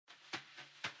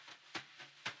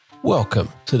Welcome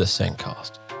to the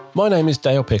Sencast. My name is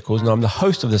Dale Pickles and I'm the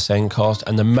host of the Sencast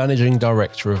and the managing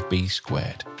director of B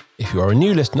Squared. If you are a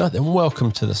new listener, then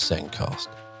welcome to the Sencast.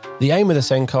 The aim of the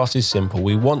Sencast is simple.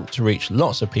 We want to reach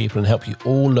lots of people and help you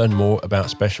all learn more about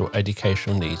special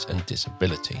educational needs and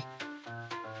disability.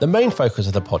 The main focus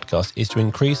of the podcast is to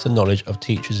increase the knowledge of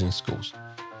teachers in schools.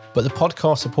 But the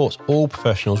podcast supports all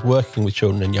professionals working with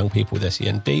children and young people with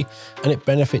SEND, and it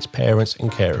benefits parents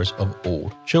and carers of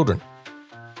all children.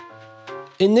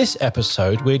 In this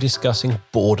episode, we're discussing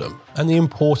boredom and the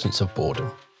importance of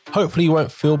boredom. Hopefully you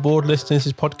won't feel bored listening to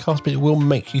this podcast, but it will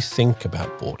make you think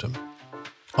about boredom.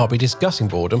 I'll be discussing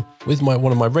boredom with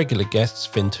one of my regular guests,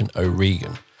 Fintan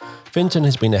O'Regan. Fintan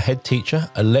has been a head teacher,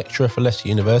 a lecturer for Leicester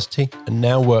University, and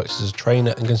now works as a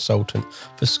trainer and consultant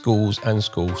for schools and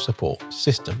school support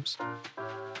systems.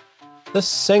 The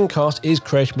Sencast is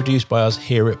created and produced by us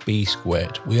here at B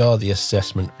Squared. We are the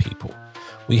assessment people.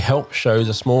 We help show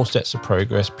the small steps of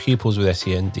progress pupils with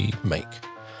SEND make.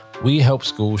 We help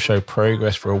schools show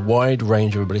progress for a wide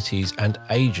range of abilities and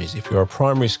ages. If you're a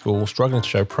primary school struggling to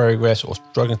show progress or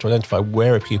struggling to identify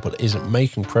where a pupil isn't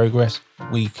making progress,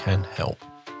 we can help.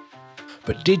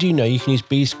 But did you know you can use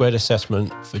B Squared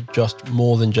assessment for just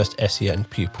more than just SEN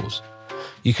pupils?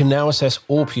 You can now assess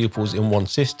all pupils in one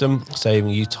system,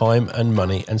 saving you time and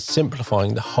money and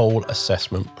simplifying the whole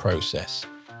assessment process.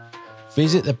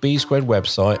 Visit the B Squared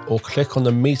website or click on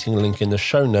the meeting link in the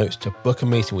show notes to book a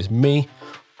meeting with me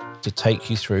to take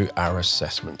you through our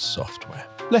assessment software.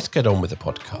 Let's get on with the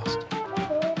podcast.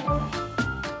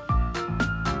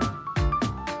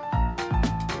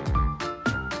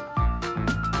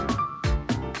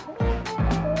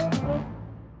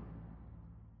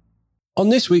 On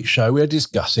this week's show, we are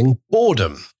discussing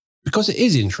boredom because it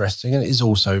is interesting and it is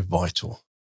also vital.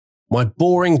 My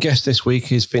boring guest this week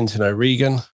is Fintan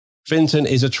O'Regan. Fintan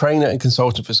is a trainer and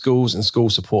consultant for schools and school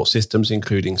support systems,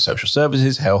 including social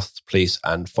services, health, police,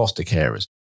 and foster carers.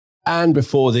 And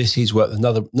before this, he's worked with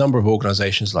another number of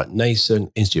organisations like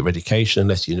NASON, Institute of Education,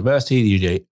 Leicester University,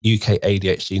 the UK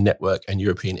ADHD Network, and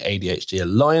European ADHD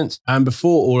Alliance. And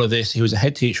before all of this, he was a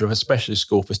head teacher of a specialist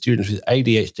school for students with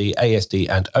ADHD, ASD,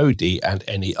 and OD, and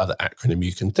any other acronym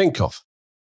you can think of.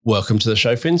 Welcome to the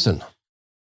show, Fintan.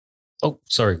 Oh,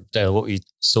 sorry, Dale, what were you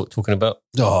talking about?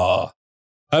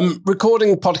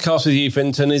 Recording podcasts with you,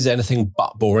 Fintan, is anything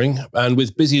but boring. And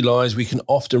with busy lives, we can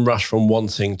often rush from one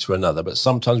thing to another, but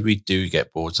sometimes we do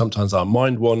get bored. Sometimes our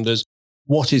mind wanders.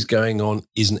 What is going on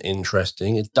isn't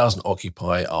interesting. It doesn't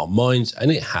occupy our minds, and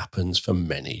it happens for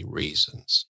many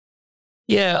reasons.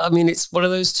 Yeah, I mean, it's one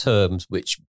of those terms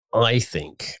which I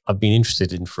think I've been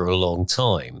interested in for a long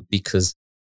time because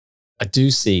I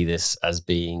do see this as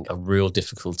being a real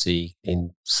difficulty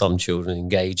in some children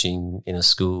engaging in a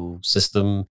school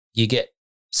system. You get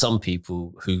some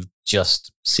people who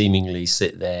just seemingly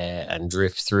sit there and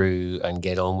drift through and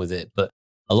get on with it. But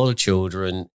a lot of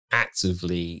children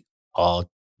actively are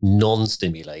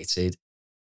non-stimulated,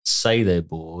 say they're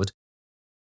bored,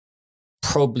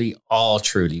 probably are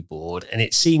truly bored. And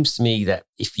it seems to me that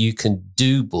if you can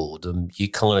do boredom, you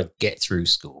kind of get through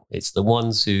school. It's the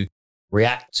ones who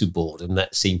react to boredom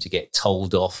that seem to get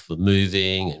told off for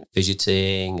moving and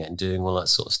fidgeting and doing all that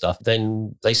sort of stuff,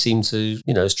 then they seem to,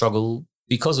 struggle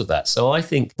because of that. So I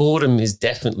think boredom is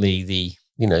definitely the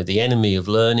enemy of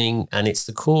learning. And it's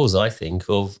the cause, I think,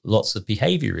 of lots of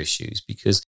behavior issues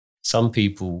because some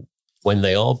people, when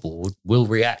they are bored, will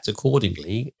react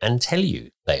accordingly and tell you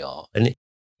they are. And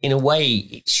in a way,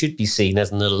 it should be seen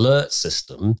as an alert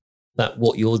system that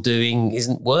what you're doing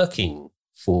isn't working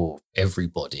for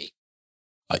everybody.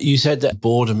 You said that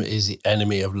boredom is the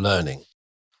enemy of learning.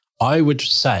 I would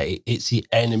say it's the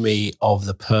enemy of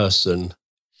the person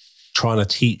trying to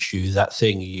teach you that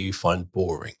thing you find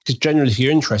boring. Because generally, if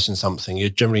you're interested in something, you're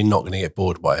generally not going to get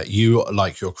bored by it. You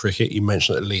like your cricket. You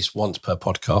mention it at least once per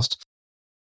podcast.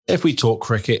 If we talk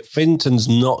cricket, Fintan's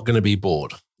not going to be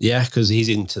bored. Yeah, because he's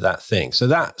into that thing. So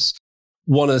that's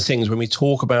one of the things when we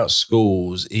talk about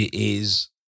schools, it is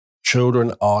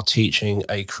children are teaching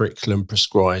a curriculum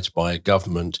prescribed by a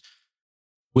government,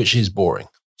 which is boring.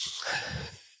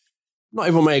 Not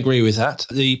everyone may agree with that.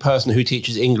 The person who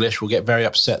teaches English will get very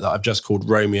upset that I've just called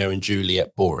Romeo and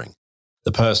Juliet boring.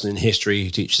 The person in history who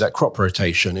teaches that crop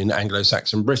rotation in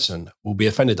Anglo-Saxon Britain will be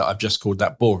offended that I've just called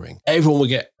that boring. Everyone will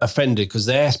get offended because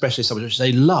their specialist subject which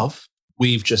they love,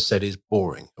 we've just said is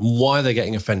boring. And why are they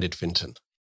getting offended, Fintan?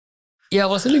 Yeah,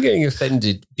 well, I think they're getting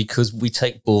offended because we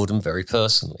take boredom very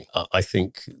personally. I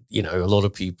think, a lot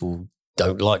of people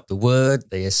don't like the word.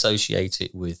 They associate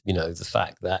it with, the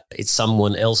fact that it's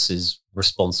someone else's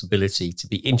responsibility to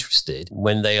be interested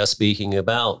when they are speaking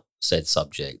about said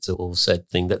subject or said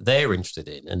thing that they're interested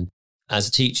in. And as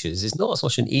teachers, it's not as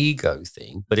much an ego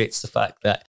thing, but it's the fact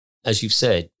that, as you've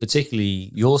said,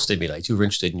 particularly you're stimulated, you're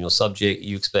interested in your subject,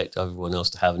 you expect everyone else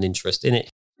to have an interest in it.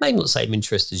 Maybe not the same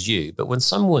interest as you, but when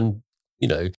someone,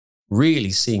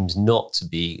 really seems not to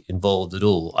be involved at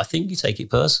all, I think you take it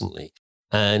personally.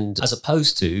 And as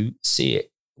opposed to see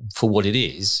it for what it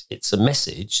is, it's a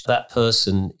message. That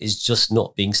person is just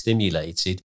not being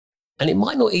stimulated. And it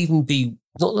might not even be,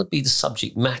 not be the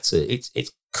subject matter. It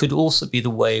could also be the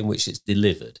way in which it's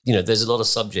delivered. There's a lot of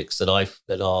subjects that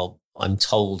I'm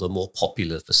told are more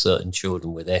popular for certain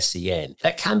children with SEN.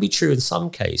 That can be true in some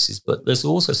cases, but there's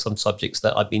also some subjects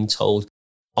that I've been told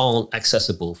aren't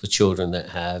accessible for children that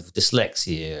have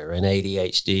dyslexia and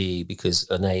ADHD because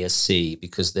an ASC,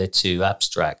 because they're too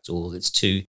abstract, or it's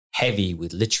too heavy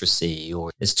with literacy, or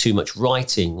there's too much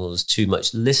writing, or there's too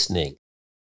much listening.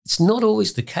 It's not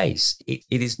always the case. It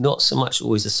is not so much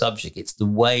always the subject. It's the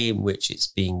way in which it's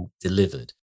being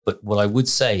delivered. But what I would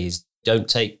say is don't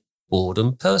take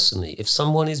boredom personally. If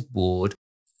someone is bored,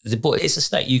 it's a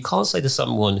state. You can't say to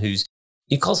someone who's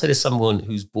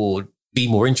bored, be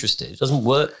more interested. It doesn't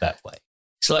work that way.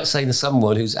 It's like saying to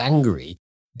someone who's angry,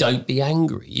 don't be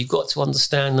angry. You've got to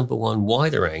understand, number one, why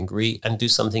they're angry and do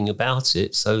something about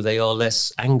it so they are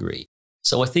less angry.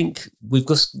 So I think we've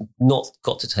just not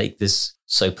got to take this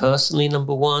so personally,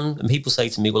 number one. And people say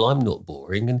to me, well, I'm not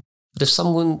boring. But if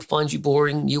someone finds you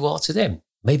boring, you are to them.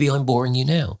 Maybe I'm boring you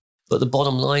now. But the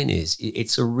bottom line is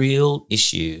it's a real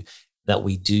issue that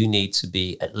we do need to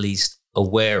be at least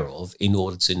aware of in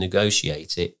order to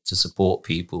negotiate it, to support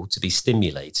people, to be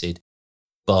stimulated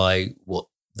by what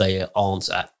they aren't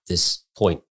at this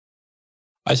point.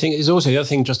 I think it's also the other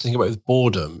thing just to think about with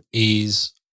boredom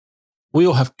is we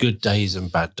all have good days and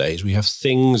bad days. We have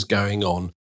things going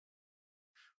on,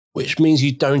 which means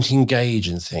you don't engage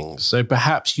in things. So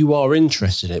perhaps you are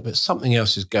interested in it, but something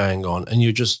else is going on and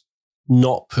you're just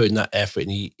not putting that effort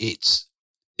in.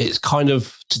 It's kind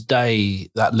of today,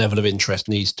 that level of interest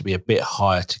needs to be a bit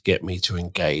higher to get me to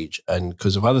engage. And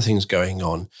because of other things going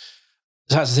on,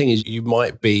 that's the thing is you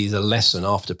might be the lesson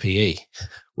after PE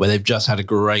where they've just had a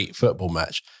great football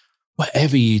match.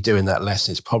 Whatever you do in that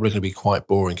lesson, it's probably going to be quite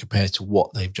boring compared to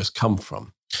what they've just come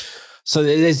from. So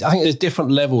I think there's different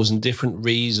levels and different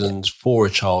reasons for a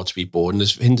child to be bored. And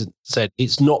as Fintan said,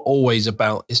 it's not always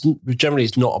about, it's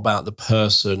not about the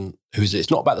person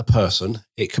it's not about the person.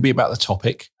 It could be about the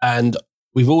topic. And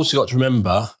we've also got to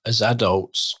remember as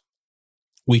adults,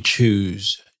 we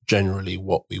choose generally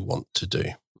what we want to do.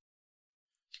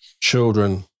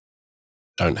 Children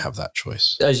don't have that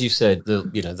choice. As you said,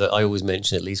 I always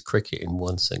mention at least cricket in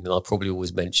one thing, and I'll probably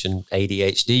always mention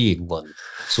ADHD in one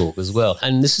talk as well.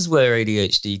 And this is where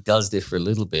ADHD does differ a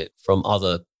little bit from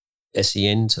other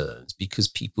SEN terms, because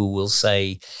people will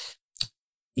say,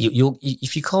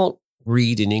 if you can't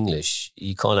read in English,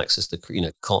 you can't access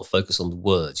can't focus on the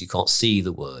words, you can't see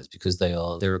the words because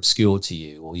they're obscure to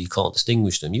you, or you can't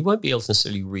distinguish them. You won't be able to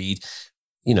necessarily read.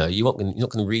 You're not going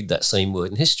to read that same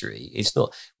word in history. It's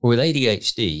not. With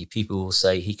ADHD, people will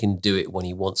say he can do it when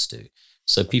he wants to.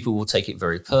 So people will take it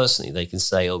very personally. They can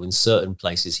say, oh, in certain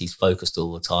places he's focused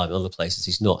all the time, other places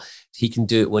he's not. He can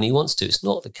do it when he wants to. It's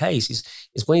not the case.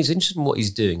 It's when he's interested in what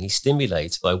he's doing, he's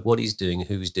stimulated by what he's doing and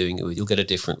who he's doing it with. You'll get a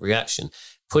different reaction.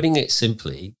 Putting it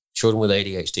simply, children with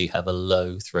ADHD have a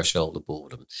low threshold of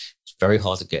boredom. It's very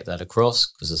hard to get that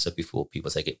across because, as I said before, people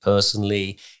take it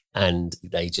personally. And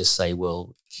they just say,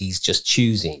 well, he's just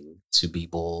choosing to be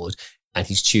bored and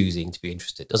he's choosing to be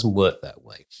interested. It doesn't work that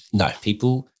way. No.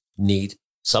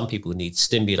 Some people need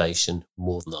stimulation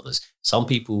more than others. Some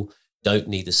people don't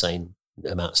need the same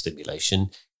amount of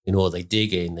stimulation. They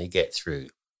dig in, they get through.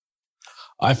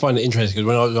 I find it interesting because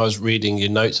when I was reading your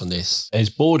notes on this, it's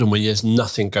boredom when there's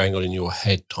nothing going on in your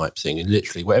head type thing. And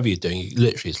literally, whatever you're doing,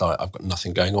 it's like, I've got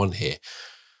nothing going on here.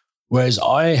 Whereas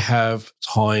I have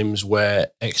times where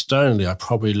externally I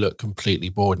probably look completely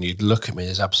bored and you'd look at me,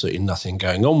 there's absolutely nothing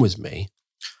going on with me,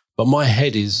 but my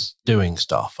head is doing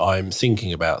stuff. I'm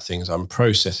thinking about things, I'm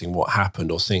processing what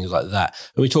happened or things like that.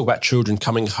 And we talk about children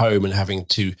coming home and having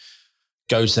to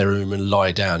go to their room and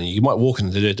lie down, and you might walk in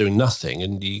and they're doing nothing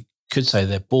and you could say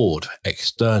they're bored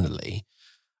externally.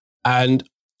 And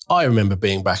I remember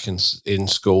being back in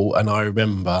school and I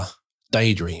remember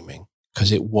daydreaming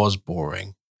because it was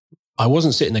boring. I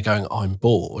wasn't sitting there going, I'm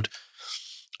bored.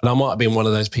 And I might have been one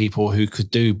of those people who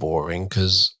could do boring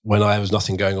because when I was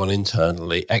nothing going on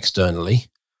externally,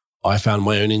 I found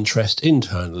my own interest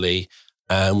internally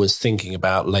and was thinking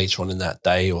about later on in that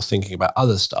day or thinking about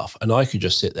other stuff. And I could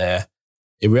just sit there,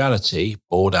 in reality,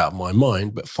 bored out of my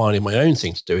mind, but finding my own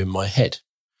thing to do in my head.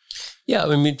 Yeah,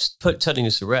 I mean, turning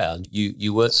this around,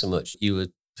 you weren't so much, you were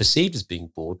perceived as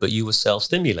being bored, but you were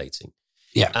self-stimulating.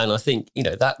 Yeah. And I think,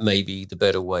 that may be the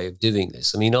better way of doing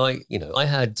this. I mean, I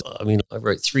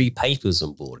wrote 3 papers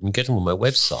on boredom and get them on my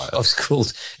website.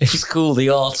 It's called The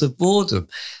Art of Boredom.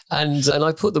 And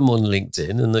I put them on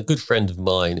LinkedIn, and a good friend of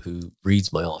mine who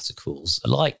reads my articles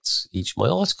liked each of my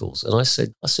articles. And I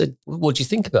said, well, what do you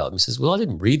think about them? He says, well, I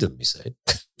didn't read them, he said,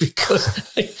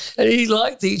 and he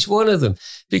liked each one of them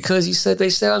because he said they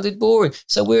sounded boring.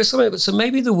 So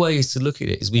maybe the way is to look at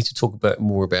it is we need to talk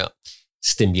more about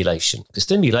stimulation. Because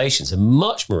stimulation is a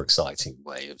much more exciting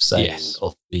way of saying,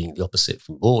 of being the opposite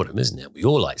from boredom, isn't it? We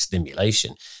all like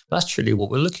stimulation. But that's truly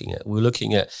what we're looking at.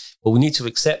 But we need to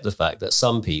accept the fact that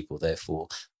some people, therefore,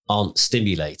 aren't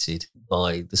stimulated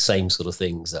by the same sort of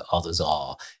things that others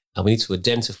are. And we need to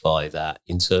identify that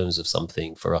in terms of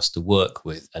something for us to work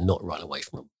with and not run away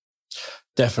from them.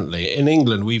 Definitely. In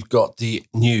England, we've got the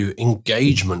new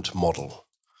engagement model.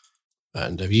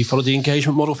 And have you followed the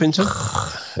engagement model, Fintan?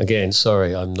 Again,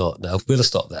 sorry, I'm not. No, we'll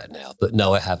stop that now. But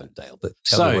no, I haven't, Dale. But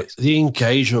the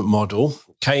engagement model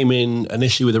came in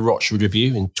initially with a Rochford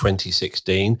Review in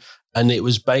 2016, and it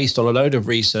was based on a load of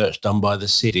research done by the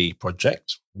City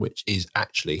Project, which is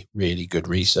actually really good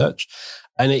research.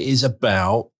 And it is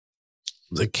about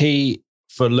the key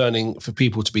for learning, for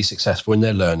people to be successful in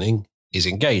their learning is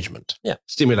engagement,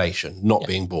 stimulation, not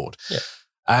being bored. Yeah.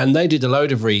 And they did a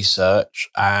load of research,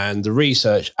 and the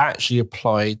research actually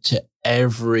applied to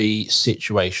every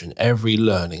situation, every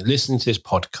learning. Listening to this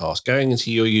podcast, going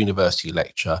into your university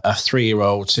lecture, a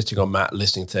 3-year-old sitting on mat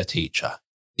listening to their teacher.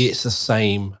 It's the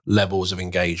same levels of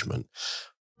engagement,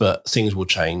 but things will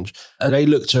change. And they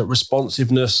looked at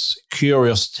responsiveness,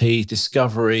 curiosity,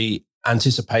 discovery,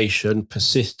 anticipation,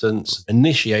 persistence,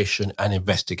 initiation, and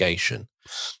investigation.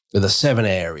 There are 7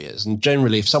 areas. And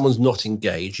generally, if someone's not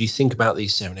engaged, you think about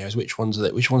these 7 areas, which ones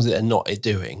that they're not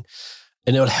doing,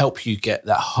 and it'll help you get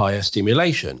that higher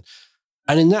stimulation.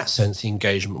 And in that sense, the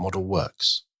engagement model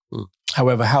works.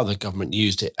 However, how the government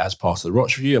used it as part of the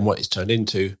Rochford Review and what it's turned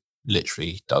into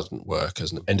literally doesn't work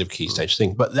as an end of key stage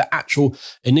thing. But the actual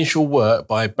initial work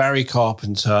by Barry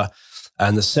Carpenter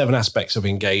and the 7 aspects of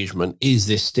engagement is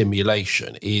this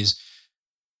stimulation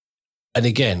and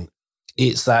again,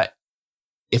 it's that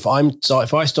if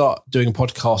I start doing a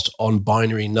podcast on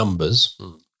binary numbers,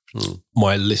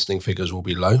 my listening figures will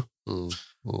be low.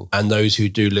 And those who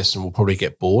do listen will probably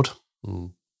get bored.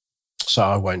 So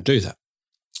I won't do that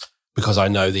because I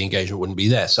know the engagement wouldn't be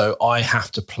there. So I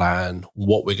have to plan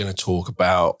what we're going to talk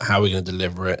about, how we're going to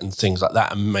deliver it and things like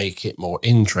that and make it more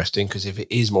interesting, because if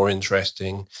it is more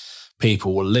interesting,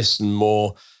 people will listen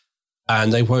more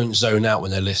and they won't zone out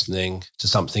when they're listening to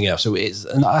something else. So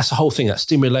and that's the whole thing. That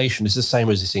stimulation is the same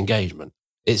as this engagement.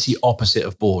 It's the opposite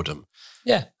of boredom.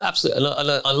 Yeah, absolutely.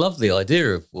 And I love the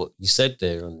idea of what you said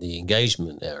there on the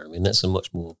engagement there. I mean, that's a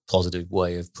much more positive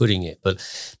way of putting it. But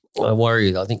I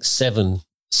worry, I think seven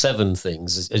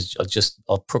things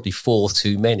are probably 4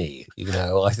 too many.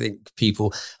 I think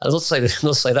people, and not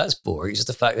to say that's boring, it's just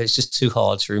the fact that it's just too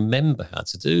hard to remember how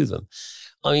to do them.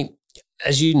 I mean,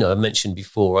 as you know, I mentioned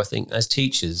before, I think as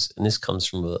teachers, and this comes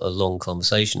from a long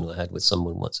conversation I had with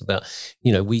someone once about,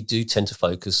 we do tend to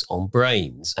focus on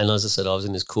brains. And as I said, I was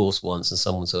in this course once and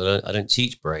someone said, I don't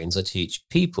teach brains, I teach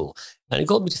people. And it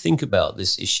got me to think about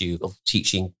this issue of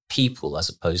teaching people as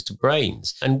opposed to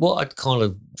brains. And what I'd kind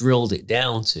of drilled it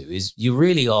down to is you're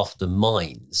really after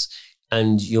minds.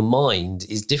 And your mind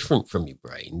is different from your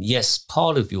brain. Yes,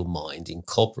 part of your mind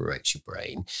incorporates your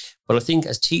brain. But I think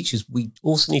as teachers, we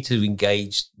also need to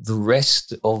engage the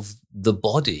rest of the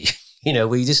body.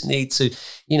 We just need to,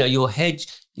 your head,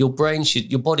 your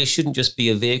body shouldn't just be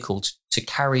a vehicle to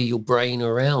carry your brain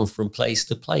around from place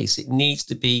to place. It needs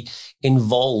to be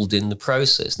involved in the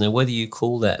process. Now, whether you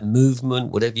call that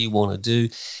movement, whatever you want to do.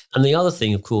 And the other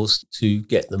thing, of course, to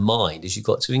get the mind is you've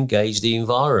got to engage the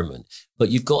environment. But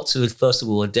you've got to, first of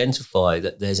all, identify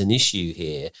that there's an issue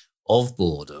here of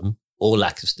boredom or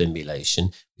lack of stimulation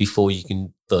before you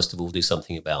can, first of all, do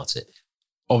something about it.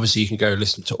 Obviously, you can go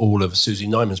listen to all of Susie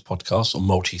Nyman's podcasts on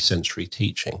multi-sensory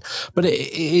teaching. But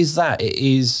it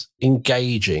is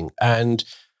engaging. And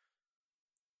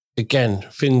again,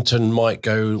 Fintan might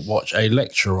go watch a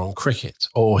lecture on cricket,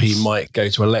 or he might go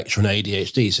to a lecture on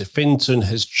ADHD. So Fintan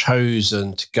has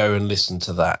chosen to go and listen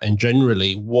to that. And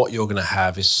generally, what you're going to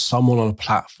have is someone on a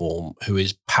platform who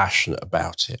is passionate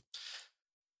about it.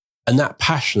 And that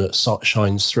passionate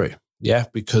shines through,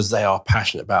 because they are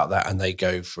passionate about that and they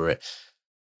go for it.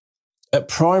 At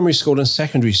primary school and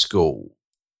secondary school,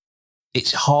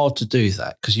 it's hard to do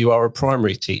that because you are a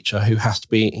primary teacher who has to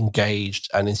be engaged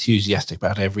and enthusiastic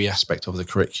about every aspect of the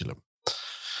curriculum.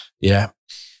 Yeah.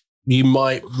 You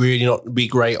might really not be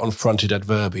great on fronted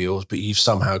adverbials, but you've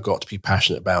somehow got to be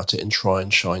passionate about it and try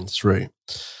and shine through.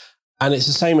 And it's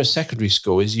the same as secondary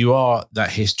school, is you are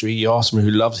that history, you are someone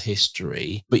who loves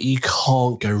history, but you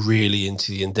can't go really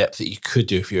into the in-depth that you could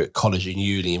do if you're at college and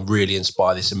uni and really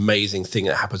inspire this amazing thing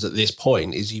that happens at this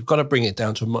point. Is you've got to bring it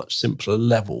down to a much simpler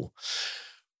level,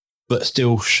 but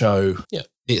still show. Yeah.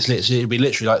 It'd be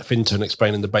literally like Fintan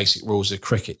explaining the basic rules of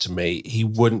cricket to me. He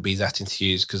wouldn't be that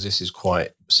enthused because this is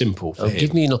quite simple for him.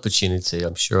 Give me an opportunity.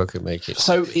 I'm sure I could make it.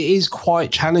 So it is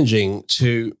quite challenging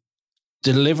to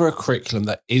deliver a curriculum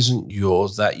that isn't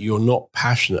yours, that you're not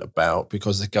passionate about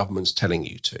because the government's telling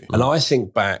you to. And I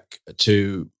think back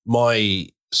to my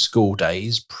school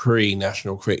days,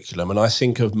 pre-national curriculum, and I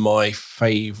think of my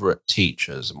favourite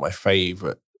teachers and my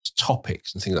favourite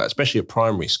topics and things like that, especially at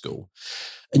primary school.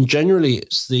 And generally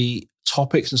it's the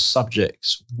topics and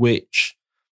subjects which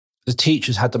the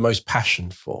teachers had the most passion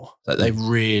for, that they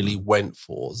really went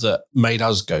for, that made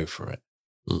us go for it.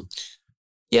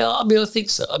 Yeah, I mean, I think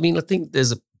so. I mean, I think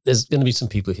there's going to be some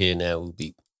people here now who'll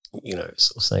be,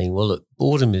 sort of saying, well, look,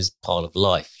 boredom is part of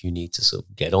life. You need to sort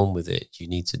of get on with it. You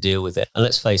need to deal with it. And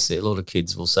let's face it, a lot of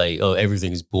kids will say, oh,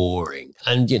 everything is boring.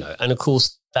 And, and of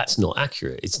course, that's not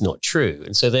accurate. It's not true.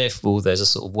 And so therefore, there's a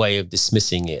sort of way of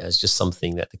dismissing it as just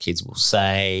something that the kids will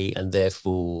say. And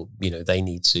therefore, they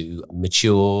need to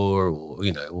mature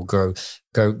or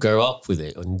grow up with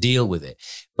it and deal with it.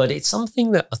 But it's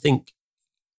something that I think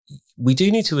we do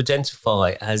need to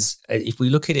identify as, if we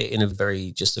look at it in a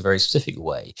very specific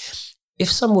way,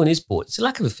 if someone is bored, it's a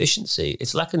lack of efficiency.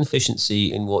 It's a lack of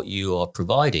efficiency in what you are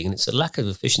providing, and it's a lack of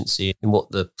efficiency in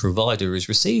what the provider is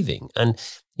receiving. And,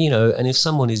 and if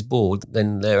someone is bored,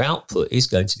 then their output is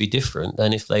going to be different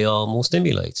than if they are more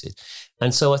stimulated.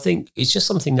 And so I think it's just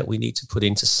something that we need to put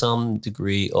into some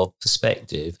degree of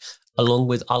perspective, along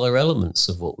with other elements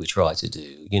of what we try to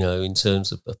do, in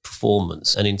terms of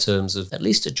performance and in terms of at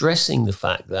least addressing the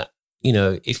fact that,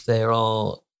 if there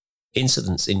are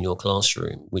incidents in your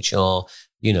classroom which are,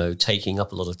 taking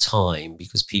up a lot of time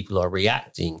because people are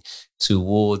reacting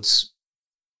towards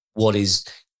what is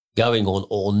going on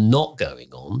or not going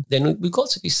on, then we've got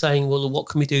to be saying, well, what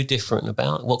can we do different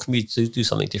about it? What can we do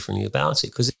something differently about it?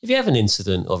 Because if you have an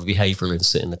incident of a behavioural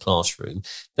incident in the classroom,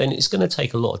 then it's going to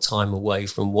take a lot of time away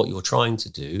from what you're trying to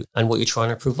do and what you're trying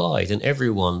to provide. And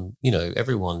everyone,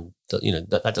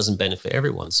 that doesn't benefit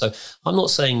everyone. So I'm not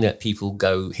saying that people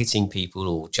go hitting people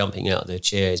or jumping out of their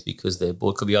chairs because they're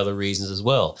bored. Could be other reasons as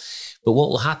well. But what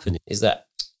will happen is that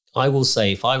I will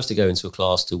say, if I was to go into a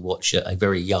class to watch a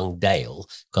very young Dale,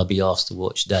 I'd be asked to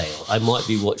watch Dale. I might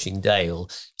be watching Dale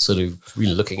sort of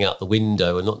looking out the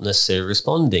window and not necessarily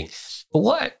responding. But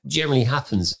what generally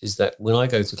happens is that when I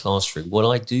go to classroom, what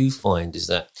I do find is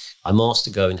that I'm asked to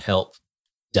go and help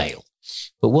Dale.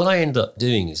 But what I end up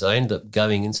doing is I end up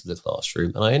going into the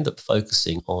classroom and I end up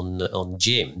focusing on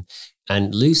Jim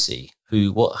and Lucy,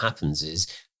 who what happens is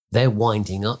they're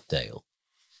winding up Dale.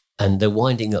 And they're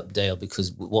winding up Dale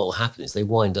because what will happen is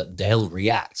Dale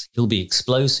react. He'll be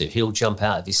explosive. He'll jump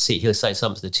out of his seat. He'll say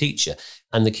something to the teacher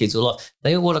and the kids will laugh.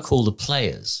 They are what I call the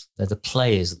players. They're the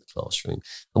players of the classroom.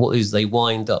 And what is they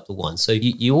wind up the one. So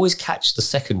you always catch the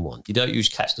second one. You don't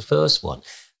usually catch the first one.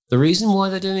 The reason why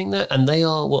they're doing that, and they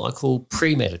are what I call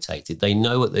premeditated. They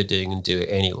know what they're doing and do it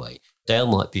anyway. Dale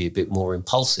might be a bit more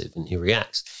impulsive and he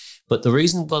reacts. But the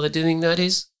reason why they're doing that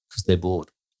is because they're bored.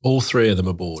 All three of them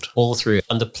are bored. All three.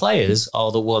 And the players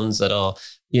are the ones that are,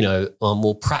 are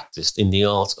more practiced in the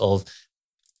art of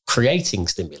creating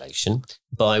stimulation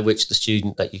by which the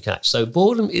student that you catch. So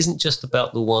boredom isn't just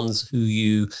about the ones who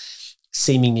you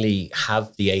seemingly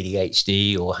have the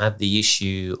ADHD or have the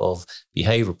issue of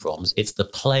behavioural problems. It's the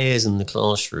players in the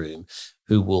classroom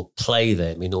who will play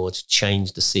them in order to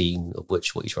change the scene of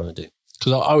what you're trying to do.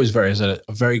 Because I was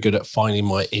very good at finding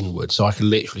my inward. So I could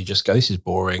literally just go, this is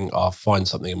boring. I'll find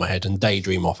something in my head and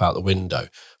daydream off out the window.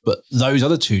 But those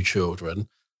other two children,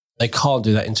 they can't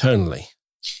do that internally.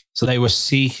 So they were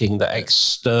seeking that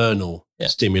external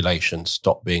stimulation,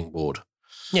 stop being bored.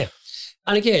 Yeah.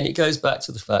 And again, it goes back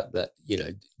to the fact that,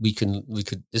 we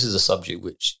could, this is a subject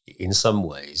which in some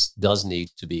ways does need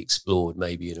to be explored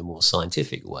maybe in a more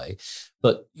scientific way.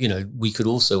 But, we could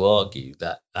also argue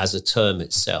that as a term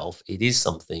itself, it is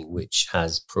something which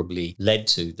has probably led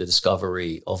to the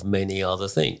discovery of many other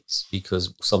things.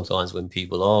 Because sometimes when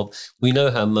we know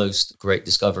how most great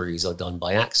discoveries are done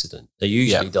by accident. They're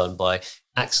usually done by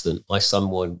accident, by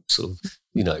someone sort of,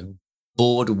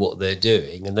 bored of what they're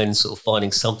doing and then sort of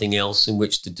finding something else in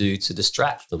which to do to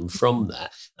distract them from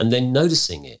that and then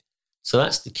noticing it. So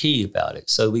that's the key about it.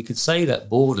 So we could say that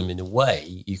boredom, in a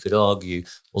way, you could argue,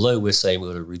 although we're saying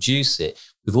we're going to reduce it,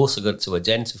 we've also got to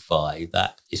identify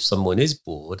that if someone is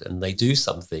bored and they do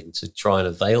something to try and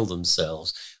avail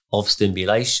themselves of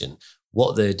stimulation,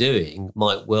 what they're doing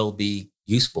might well be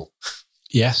useful.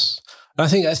 Yes. I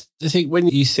think when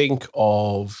you think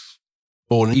of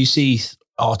boredom, you see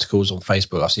articles on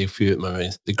Facebook. I see a few at the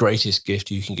moment. The greatest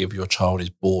gift you can give your child is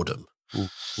boredom.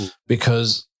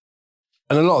 Because,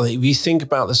 and a lot of it, if you think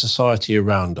about the society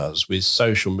around us with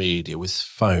social media, with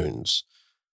phones,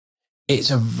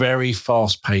 it's a very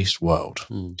fast-paced world.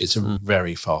 It's a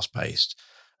very fast-paced.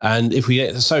 And if we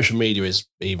get the social media is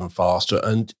even faster,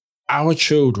 and our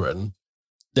children,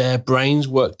 their brains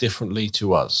work differently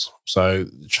to us. So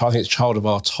I think it's child of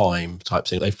our time type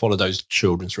thing. They follow those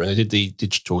children through, and they did the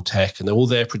digital tech, and all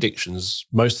their predictions,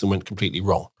 most of them went completely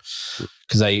wrong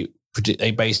because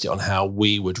they based it on how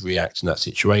we would react in that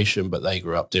situation, but they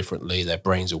grew up differently. Their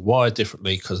brains are wired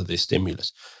differently because of this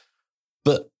stimulus.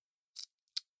 But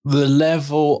the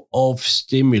level of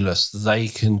stimulus they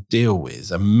can deal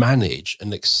with and manage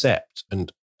and accept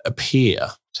and appear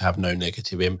to have no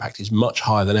negative impact is much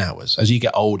higher than ours. As you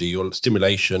get older, your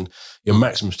stimulation, your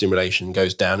maximum stimulation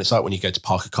goes down. It's like when you go to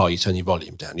park a car, you turn your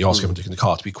volume down. You ask everyone in the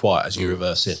car to be quiet as you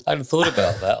reverse in. I hadn't thought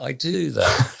about that. I do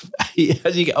that.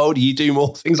 As you get older, you do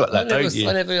more things like that, don't you?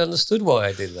 I never understood why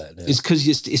I did that. No. It's because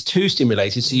it's too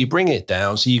stimulated, so you bring it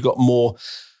down, so you've got more.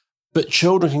 But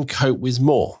children can cope with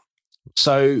more.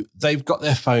 So they've got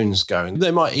their phones going.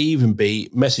 They might even be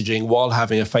messaging while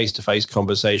having a face-to-face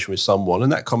conversation with someone.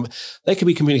 And they could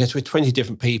be communicating with 20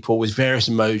 different people with various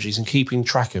emojis and keeping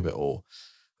track of it all.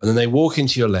 And then they walk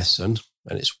into your lesson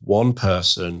and it's one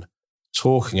person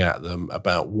talking at them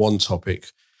about one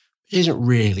topic which isn't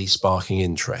really sparking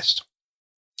interest.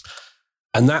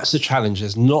 And that's the challenge.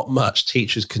 There's not much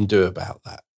teachers can do about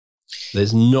that.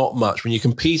 There's not much. When you're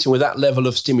competing with that level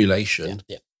of stimulation,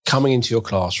 coming into your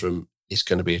classroom, it's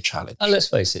going to be a challenge. And let's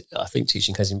face it, I think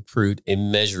teaching has improved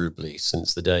immeasurably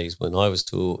since the days when I was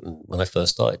taught and when I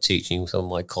first started teaching. Some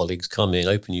of my colleagues come in,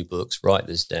 open your books, write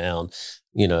this down.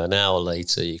 An hour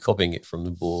later, you're copying it from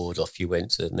the board, off you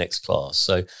went to the next class.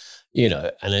 So,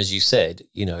 and as you said,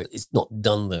 it's not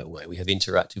done that way. We have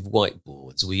interactive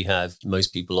whiteboards.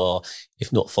 Most people are,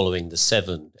 if not following the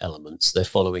 7 elements, they're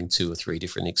following 2 or 3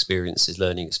 different experiences,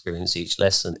 learning experience each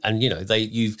lesson. And,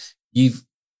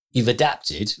 you've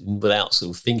adapted without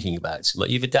sort of thinking about it too much.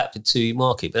 You've adapted to your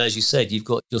market. But as you said, you've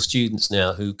got your students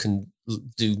now who can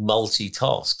do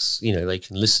multitasks. They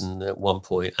can listen at one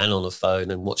point and on a phone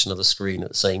and watch another screen at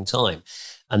the same time.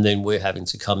 And then we're having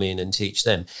to come in and teach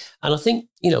them. And I think,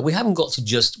 we haven't got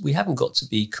to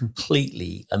be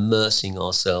completely immersing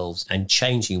ourselves and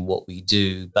changing what we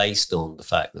do based on the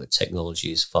fact that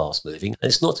technology is fast moving. And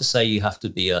it's not to say you have to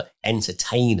be an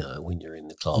entertainer when you're in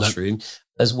the classroom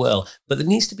as well, but there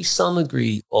needs to be some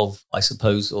degree of, I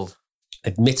suppose, of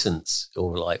admittance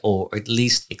or at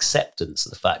least acceptance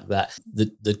of the fact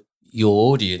that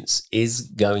your audience is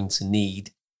going to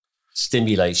need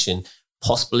stimulation,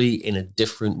 possibly in a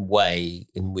different way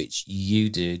in which you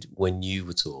did when you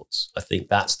were taught. I think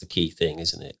that's the key thing,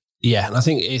 isn't it? Yeah, and I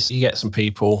think you get some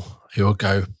people who will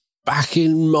go, back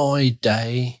in my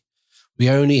day, we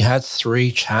only had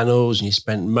 3 channels and you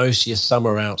spent most of your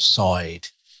summer outside.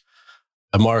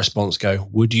 And my response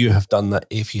would you have done that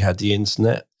if you had the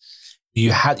internet?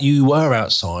 You were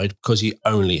outside because you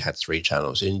only had 3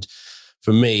 channels. And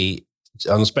for me,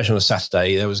 especially on a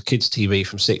Saturday, there was kids' TV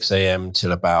from 6 a.m.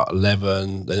 till about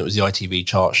 11. Then it was the ITV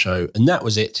chart show. And that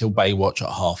was it till Baywatch at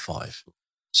 5:30.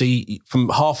 So from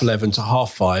 11:30 to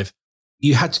 5:30,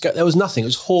 you had to go. There was nothing. It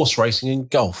was horse racing and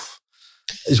golf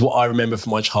is what I remember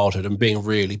from my childhood and being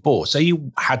really bored. So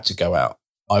you had to go out.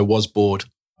 I was bored.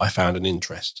 I found an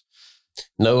interest.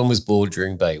 No one was bored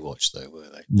during Baywatch, though, were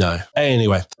they? No.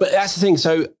 Anyway, but that's the thing.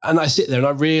 So, and I sit there and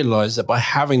I realised that by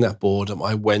having that boredom,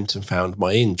 I went and found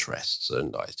my interests.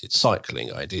 And I did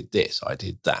cycling, I did this, I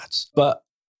did that. But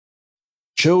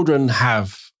children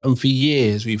have, and for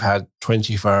years, we've had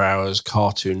 24 hours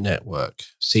Cartoon Network,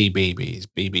 CBeebies,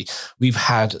 BB.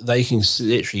 They can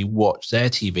literally watch their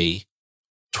TV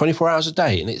 24 hours a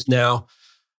day. And it's now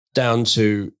down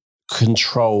to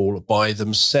control by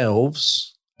themselves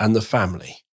and the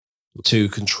family to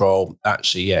control.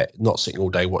 Actually, not sitting all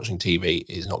day watching TV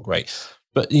is not great.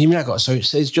 But you've now got, so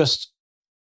it's just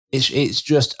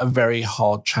a very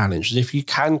hard challenge. And if you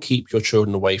can keep your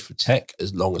children away from tech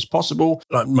as long as possible,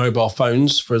 like mobile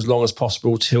phones for as long as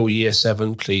possible till year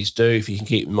 7, please do. If you can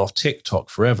keep them off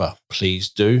TikTok forever, please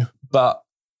do. But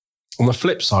on the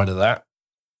flip side of that,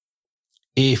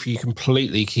 if you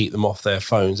completely keep them off their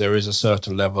phones, there is a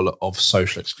certain level of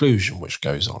social exclusion which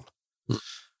goes on.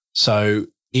 So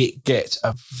it gets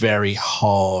a very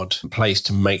hard place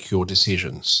to make your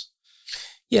decisions.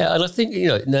 Yeah, and I think,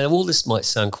 now all this might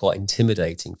sound quite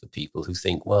intimidating for people who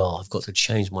think, well, I've got to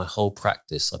change my whole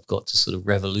practice. I've got to sort of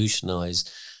revolutionize,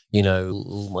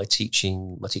 all my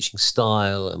teaching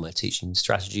style and my teaching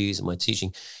strategies and my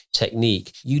teaching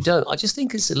technique. You don't. I just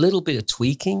think it's a little bit of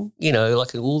tweaking,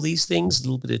 like all these things, a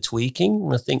little bit of tweaking.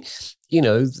 And I think,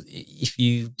 if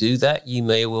you do that, you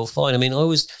may well find, I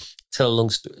always tell a long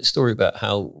story about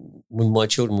how when my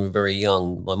children were very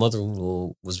young, my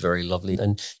mother-in-law was very lovely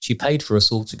and she paid for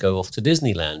us all to go off to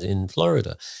Disneyland in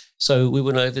Florida. So we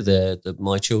went over there.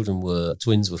 My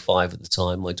twins were 5 at the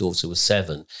time. My daughter was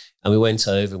 7. And we went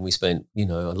over and we spent, a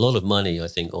lot of money, I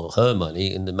think, or her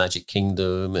money in the Magic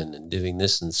Kingdom and doing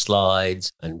this and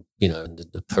slides and, and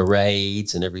the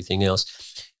parades and everything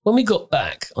else. When we got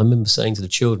back, I remember saying to the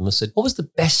children, I said, what was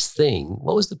the best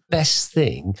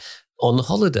thing on the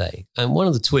holiday? And one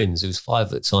of the twins, who was 5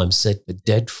 at the time, said the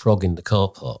dead frog in the car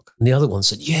park. And the other one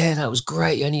said, yeah, that was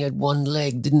great. He only had one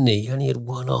leg, didn't he? He only had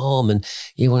one arm. And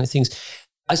one of the things.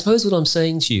 I suppose what I'm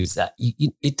saying to you is that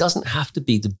it doesn't have to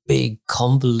be the big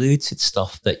convoluted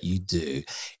stuff that you do.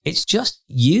 It's just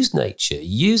use nature,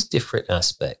 use different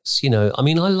aspects. I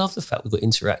love the fact we've got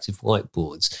interactive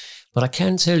whiteboards, but I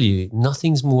can tell you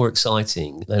nothing's more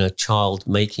exciting than a child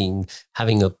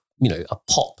having a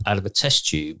pop out of a test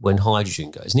tube when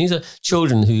hydrogen goes. And these are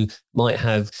children who might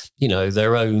have,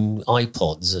 their own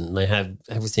iPods and they have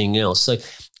everything else. So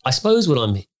I suppose what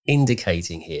I'm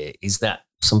indicating here is that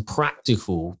some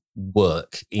practical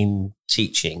work in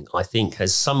teaching, I think,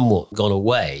 has somewhat gone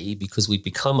away because we've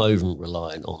become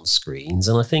over-reliant on screens.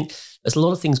 And I think there's a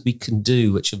lot of things we can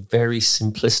do which are very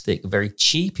simplistic, very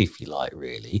cheap, if you like,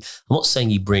 really. I'm not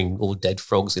saying you bring all dead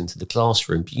frogs into the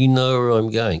classroom, but you know where I'm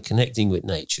going, connecting with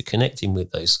nature, connecting with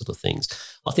those sort of things,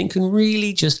 I think can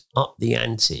really just up the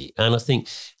ante. And I think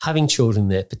having children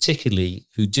there, particularly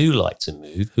who do like to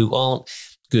move, who aren't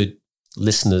good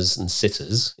listeners and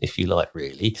sitters, if you like,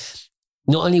 really,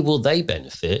 not only will they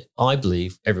benefit, I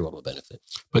believe everyone will benefit.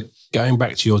 But going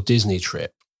back to your Disney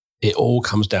trip, it all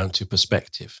comes down to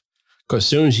perspective. Because as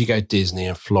soon as you go Disney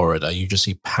in Florida, you just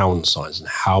see pound signs and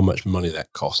how much money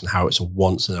that costs and how it's a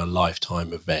once in a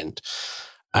lifetime event.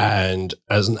 And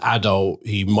as an adult,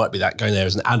 you might be going there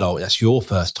as an adult. That's your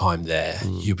first time there.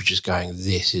 You'll be just going,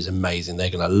 this is amazing. They're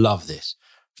going to love this.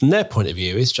 From their point of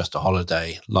view, it's just a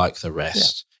holiday like the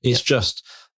rest. Yeah. It's just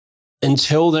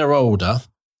until they're older,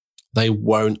 they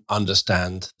won't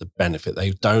understand the benefit.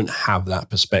 They don't have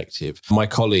that perspective. My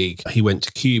colleague, he went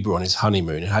to Cuba on his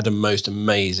honeymoon and had a most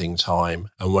amazing time.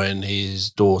 And when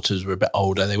his daughters were a bit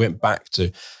older, they went back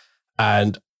to,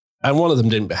 and one of them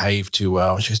didn't behave too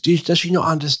well. She goes, does she not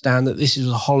understand that this is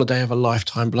a holiday of a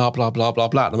lifetime, blah, blah, blah, blah,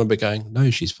 blah. And I remember going, no,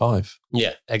 she's 5.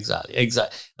 Yeah, exactly.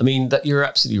 You're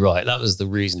absolutely right. That was the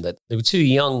reason that they were too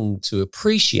young to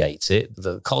appreciate it,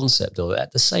 the concept of it.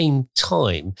 At the same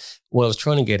time, what I was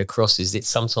trying to get across is it's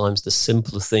sometimes the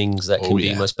simpler things that can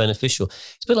be most beneficial.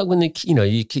 It's a bit like when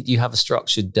you have a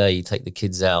structured day, you take the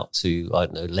kids out to, I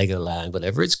don't know, Legoland,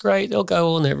 whatever. It's great. They'll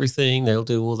go on everything. They'll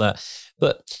do all that.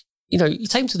 But you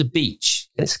take them to the beach,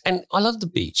 and I love the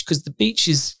beach because the beach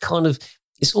is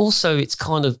it's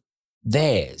kind of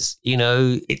theirs.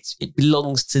 It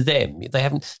belongs to them.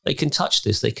 They can touch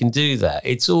this, they can do that.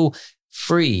 It's all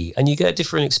free, and you get a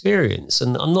different experience.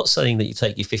 And I'm not saying that you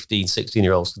take your 15,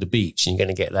 16-year-olds to the beach and you're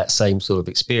going to get that same sort of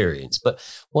experience. But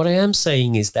what I am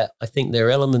saying is that I think there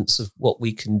are elements of what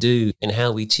we can do and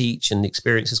how we teach and the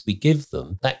experiences we give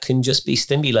them that can just be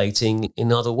stimulating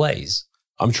in other ways.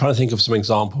 I'm trying to think of some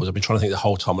examples. I've been trying to think the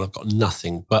whole time and I've got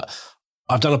nothing. But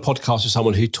I've done a podcast with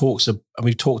someone who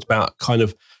we've talked about kind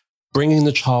of bringing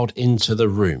the child into the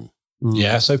room.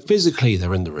 Yeah. So physically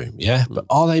they're in the room. Yeah. But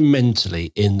are they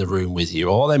mentally in the room with you?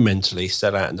 Or are they mentally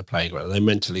still out in the playground? Are they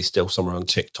mentally still somewhere on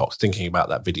TikTok thinking about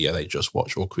that video they just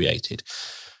watched or created?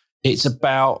 It's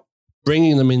about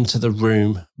bringing them into the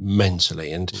room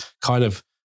mentally and kind of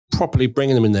properly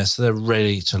bringing them in there so they're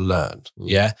ready to learn.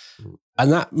 Yeah.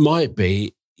 And that might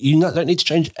be, you don't need to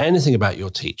change anything about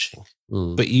your teaching,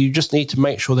 but you just need to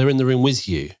make sure they're in the room with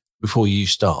you before you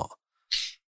start.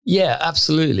 Yeah,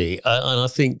 absolutely. And I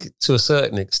think to a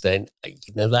certain extent,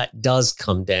 that does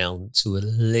come down to a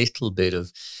little bit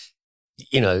of,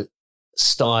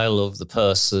 style of the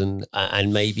person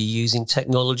and maybe using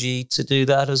technology to do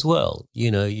that as well.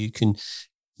 You can...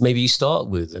 Maybe you start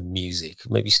with music.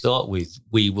 Maybe start with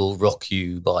 "We Will Rock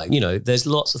You" by, there's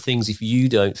lots of things. If you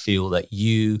don't feel that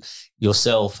you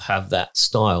yourself have that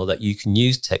style, that you can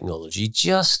use technology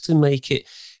just to make it,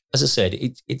 as I said,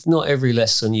 it's not every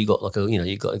lesson. You got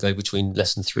you got to go between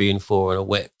lesson 3 and 4 on a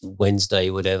wet Wednesday,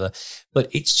 whatever. But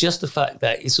it's just the fact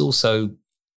that it's also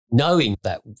knowing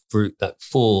that group, that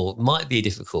 4 might be a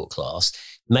difficult class,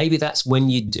 maybe that's when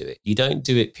you do it. You don't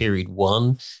do it period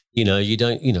one, you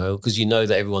don't, because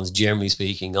that everyone's generally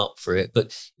speaking up for it.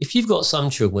 But if you've got some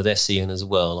children with SEN as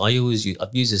well, I've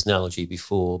used this analogy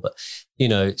before, but,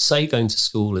 say going to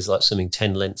school is like swimming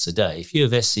 10 lengths a day. If you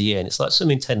have SEN, it's like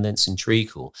swimming 10 lengths in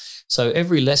treacle. So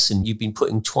every lesson you've been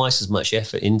putting twice as much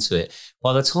effort into it.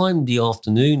 By the time the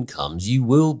afternoon comes, you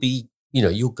will be,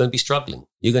 you're going to be struggling.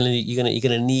 You're going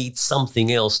to need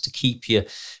something else to keep you,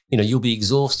 you'll be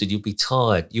exhausted, you'll be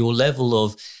tired. Your level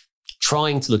of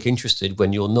trying to look interested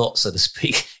when you're not, so to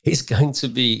speak, is going to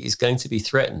be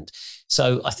threatened.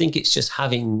 So I think it's just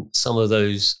having some of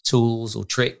those tools or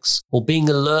tricks, or being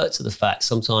alert to the fact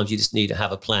sometimes you just need to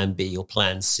have a plan B or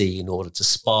plan C in order to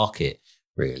spark it,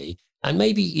 really. And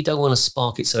maybe you don't want to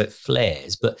spark it so it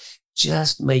flares, but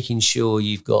just making sure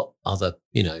you've got other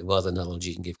analogy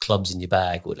you can give, clubs in your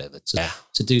bag, whatever,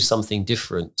 to do something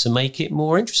different to make it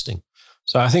more interesting.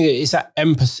 So I think it's that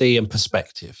empathy and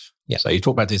perspective. Yeah. So you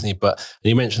talk about Disney, but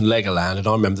you mentioned Legoland, and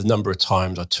I remember the number of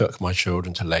times I took my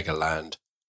children to Legoland.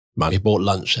 We bought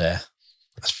lunch there.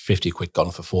 That's 50 quid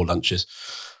gone for 4 lunches.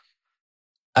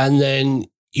 And then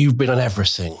you've been on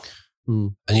everything,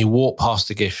 and you walk past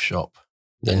the gift shop,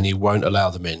 and you won't allow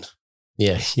them in.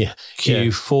 Yeah.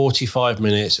 Queue 45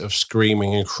 minutes of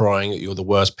screaming and crying that you're the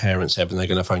worst parents ever and they're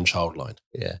going to phone Childline.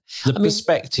 Yeah. The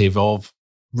perspective of,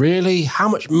 really, how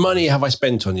much money have I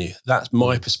spent on you? That's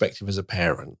my perspective as a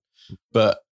parent.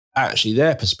 But actually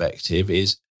their perspective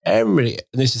is, and this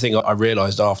is the thing I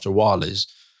realised after a while is,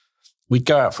 we'd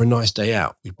go out for a nice day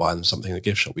out. We'd buy them something in a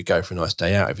gift shop. We'd go for a nice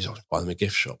day out. Every time we'd buy them a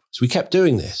gift shop. So we kept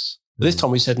doing this. But this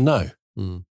time we said no.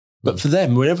 But for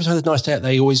them, whenever we had a nice day out,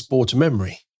 they always bought a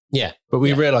memory. Yeah. But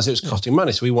we realised it was costing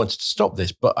money, so we wanted to stop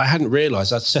this. But I hadn't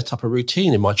realised I'd set up a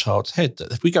routine in my child's head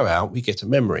that if we go out, we get a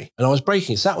memory. And I was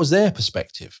breaking it. So that was their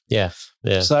perspective. Yeah.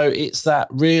 So it's that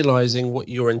realising what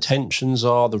your intentions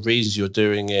are, the reasons you're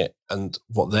doing it, and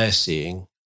what they're seeing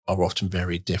are often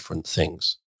very different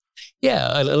things.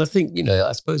 Yeah, and I think,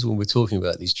 I suppose when we're talking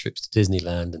about these trips to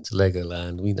Disneyland and to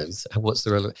Legoland, what's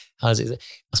the relevant, how is it?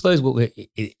 I suppose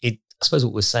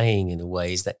what we're saying in a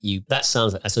way is that that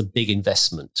sounds like that's a big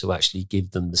investment to actually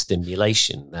give them the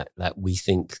stimulation that we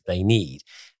think they need.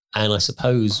 And I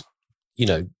suppose,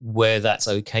 where that's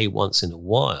okay once in a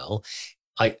while,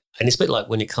 and it's a bit like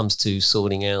when it comes to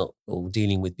sorting out or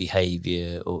dealing with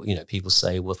behavior, or, people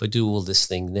say, well, if I do all this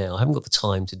thing now, I haven't got the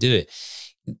time to do it.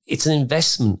 It's an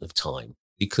investment of time,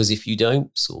 because if you don't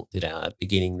sort it out at the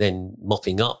beginning, then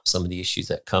mopping up some of the issues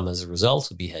that come as a result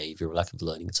of behavior or lack of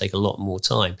learning can take a lot more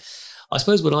time. I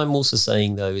suppose what I'm also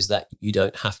saying, though, is that you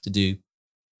don't have to do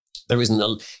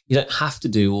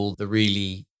all the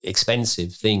really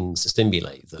expensive things to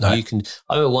stimulate them. No.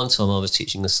 I remember one time I was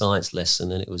teaching a science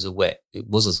lesson, and it was a wet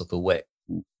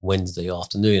Wednesday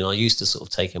afternoon. I used to sort of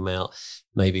take them out.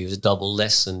 Maybe it was a double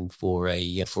lesson for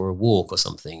a walk or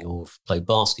something, or play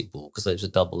basketball, because it was a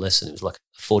double lesson. It was like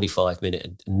a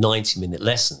 45-minute and 90-minute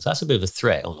lesson. So that's a bit of a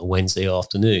threat on a Wednesday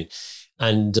afternoon.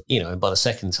 And, and by the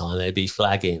second time, they'd be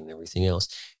flagging and everything else.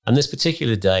 And this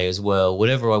particular day as well,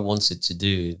 whatever I wanted to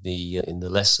do in the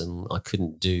lesson, I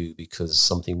couldn't do because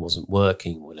something wasn't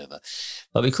working, whatever.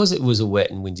 But because it was a wet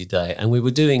and windy day, and we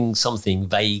were doing something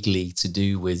vaguely to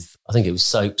do with, I think it was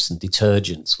soaps and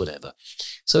detergents, whatever.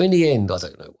 So in the end, I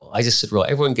don't know, I just said, right,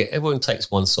 everyone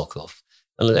takes one sock off.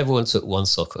 And everyone took one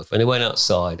sock off, and they went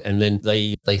outside, and then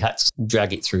they had to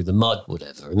drag it through the mud,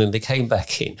 whatever. And then they came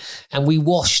back in, and we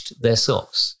washed their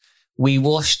socks.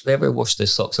 Everyone washed their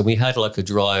socks, and we had like a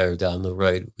dryer down the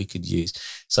road we could use.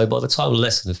 So by the time the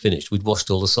lesson had finished, we'd washed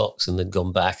all the socks and then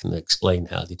gone back and explained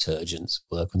how detergents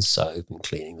work and soap and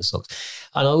cleaning the socks.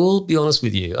 And I will be honest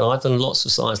with you, and I've done lots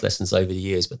of science lessons over the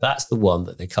years, but that's the one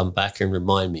that they come back and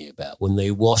remind me about, when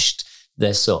they washed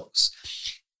their socks.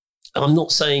 And I'm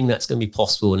not saying that's going to be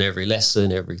possible in every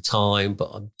lesson, every time, but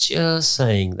I'm just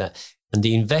saying that, and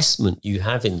the investment you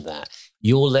have in that,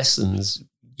 your lessons,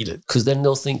 because then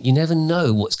they'll think, you never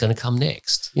know what's going to come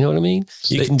next. You know what I mean?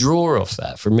 So you can draw off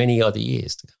that for many other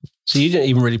years to come. So you didn't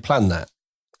even really plan that?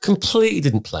 Completely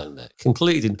didn't plan that.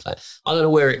 I don't know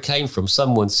where it came from.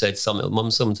 Someone said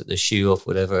something, someone took their shoe off,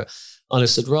 whatever. And I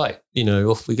said, right,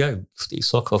 off we go, put the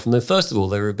sock off. And then first of all,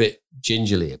 they were a bit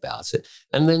gingerly about it.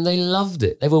 And then they loved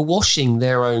it. They were washing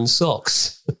their own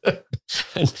socks.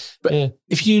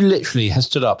 If you literally had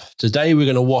stood up, today we're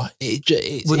going to wash,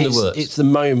 wouldn't have worked. It's the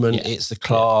moment, it's the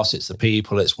class, it's the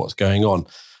people, it's what's going on.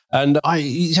 And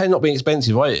you say not being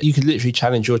expensive, you could literally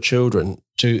challenge your children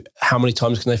to how many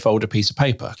times can they fold a piece of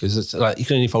paper? Because it's like you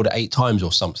can only fold it 8 times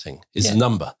or something is the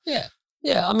number. Yeah.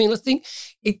 Yeah, I mean, I think,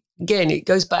 it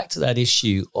goes back to that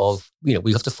issue of, we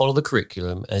have to follow the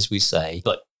curriculum, as we say,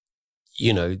 but,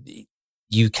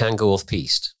 you can go off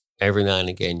piste. Every now and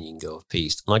again, you can go off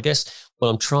piste. And I guess what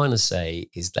I'm trying to say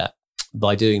is that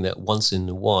by doing that once in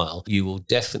a while, you will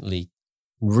definitely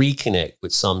reconnect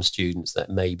with some students that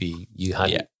maybe you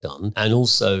hadn't done. And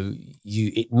also,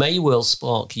 it may well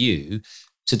spark you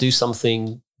to do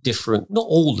something different, not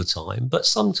all the time, but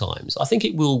sometimes. I think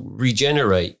it will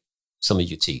regenerate some of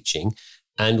your teaching,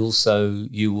 and also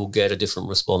you will get a different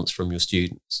response from your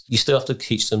students. You still have to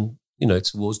teach them,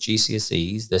 towards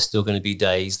GCSEs. There's still going to be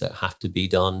days that have to be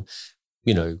done.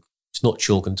 It's not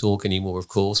chalk and talk anymore, of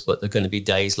course, but there are going to be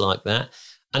days like that.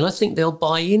 And I think they'll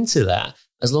buy into that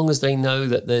as long as they know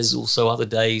that there's also other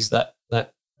days that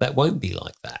won't be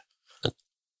like that.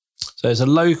 So there's a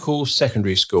local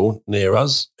secondary school near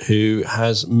us who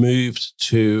has moved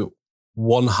to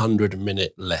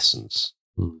 100-minute lessons.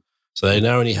 So they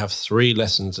now only have 3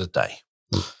 lessons a day.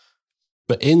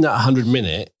 But in that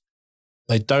 100-minute,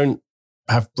 they don't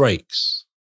have breaks.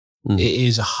 It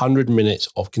is 100 minutes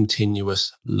of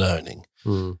continuous learning.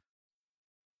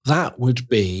 That would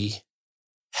be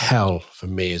hell for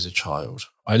me as a child.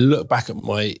 I look back at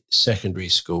my secondary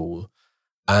school,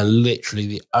 and literally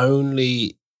the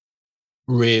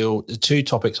 2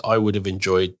 topics I would have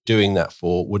enjoyed doing that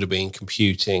for would have been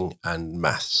computing and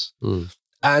maths.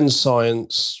 And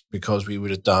science, because we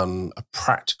would have done a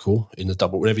practical in the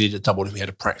double. Whenever you did a double, we had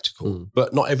a practical.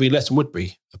 But not every lesson would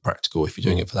be a practical if you're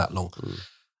doing it for that long.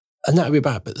 And that would be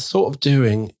bad. But the thought of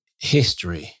doing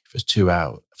history for 2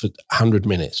 hours, for 100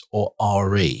 minutes, or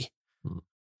RE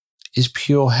is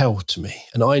pure hell to me.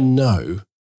 And I know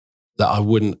that I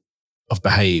wouldn't have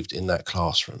behaved in that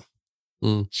classroom.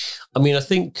 I mean, I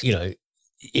think,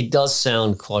 it does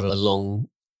sound quite a long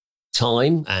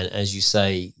time. And as you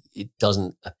say, it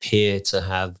doesn't appear to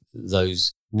have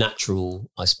those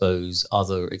natural, I suppose,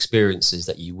 other experiences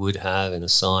that you would have in a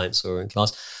science or in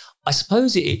class. I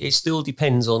suppose it still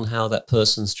depends on how that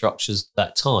person structures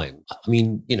that time. I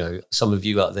mean, some of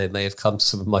you out there may have come to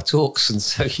some of my talks, and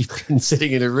so you've been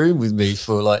sitting in a room with me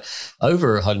for like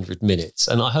over 100 minutes.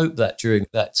 And I hope that during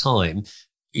that time,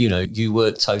 you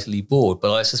weren't totally bored.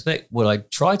 But I suspect what I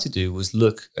tried to do was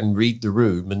look and read the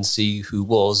room and see who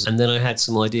was. And then I had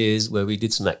some ideas where we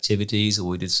did some activities, or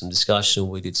we did some discussion, or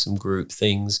we did some group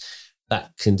things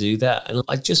that can do that. And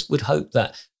I just would hope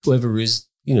that whoever is,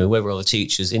 whoever are the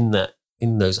teachers in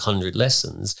those 100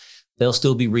 lessons, they'll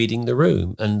still be reading the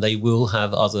room, and they will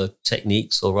have other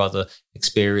techniques or other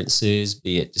experiences,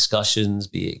 be it discussions,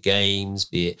 be it games,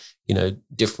 be it,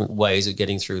 different ways of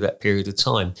getting through that period of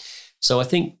time. So I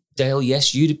think, Dale,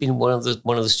 yes, you'd have been one of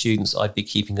the students I'd be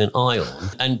keeping an eye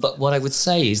on. But what I would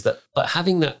say is that, but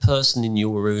having that person in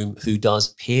your room who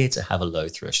does appear to have a low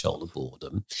threshold of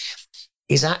boredom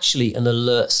is actually an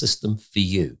alert system for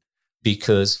you.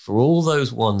 Because for all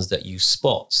those ones that you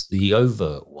spot, the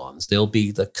overt ones, there'll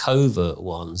be the covert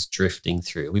ones drifting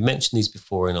through. We mentioned these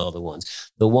before in other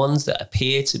ones. The ones that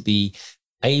appear to be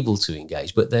able to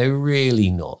engage, but they're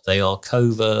really not. They are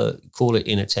covert, call it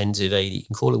inattentive, you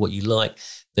can call it what you like.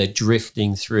 They're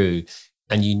drifting through,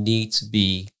 and you need to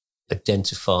be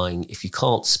identifying. If you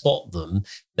can't spot them,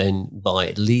 then by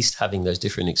at least having those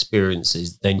different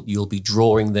experiences, then you'll be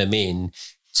drawing them in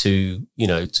to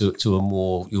a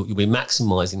more, you'll be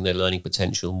maximizing their learning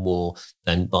potential more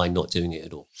than by not doing it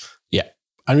at all. Yeah.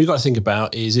 And we've got to think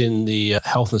about is in the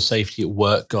health and safety at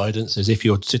work guidance, as if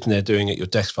you're sitting there doing at your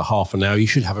desk for half an hour, you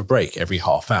should have a break every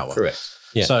half hour. Correct.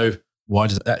 Yeah. So why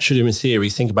does that should, in theory,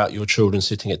 think about your children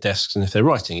sitting at desks, and if they're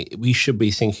writing, we should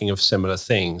be thinking of similar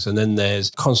things. And then there's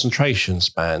concentration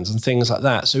spans and things like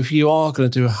that. So if you are going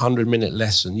to do a 100-minute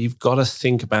lesson, you've got to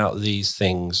think about these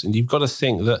things, and you've got to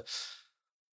think that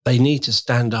they need to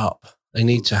stand up. They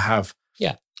need to have,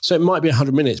 So it might be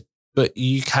 100 minutes, but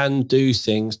you can do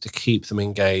things to keep them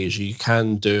engaged. You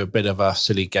can do a bit of a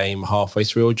silly game halfway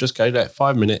through, or just go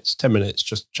 5 minutes, 10 minutes,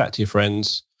 just chat to your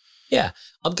friends. Yeah.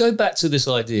 I'm going back to this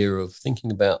idea of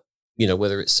thinking about,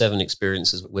 whether it's 7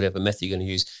 experiences, whatever method you're going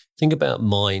to use, think about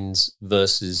minds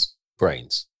versus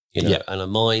brains, and a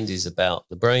mind is about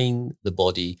the brain, the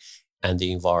body, and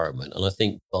the environment. And I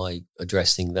think by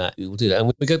addressing that, we will do that.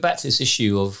 And we go back to this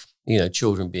issue of,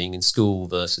 children being in school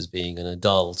versus being an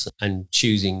adult, and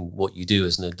choosing what you do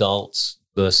as an adult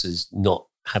versus not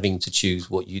having to choose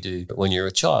what you do when you're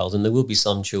a child. And there will be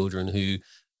some children who,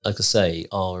 like I say,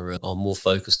 are more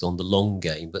focused on the long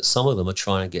game, but some of them are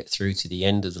trying to get through to the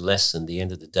end of the lesson, the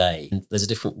end of the day. And there's a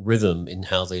different rhythm in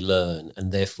how they learn,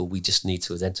 and therefore we just need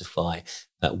to identify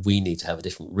that we need to have a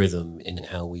different rhythm in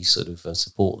how we sort of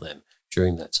support them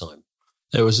during that time.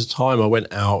 There was a time I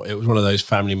went out, it was one of those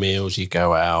family meals, you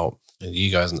go out, and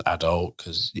you go as an adult,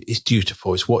 because it's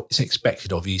dutiful, it's what it's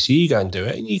expected of you. So you go and do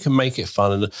it, and you can make it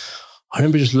fun. And I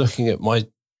remember just looking at my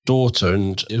daughter,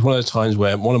 and it was one of those times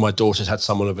where one of my daughters had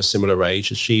someone of a similar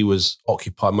age and she was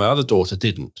occupied. My other daughter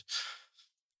didn't.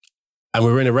 And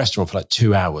we were in a restaurant for like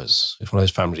 2 hours. It's one of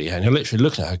those families, and you're literally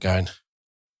looking at her going,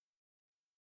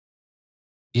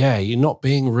 yeah, you're not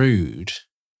being rude.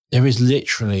 There is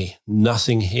literally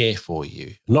nothing here for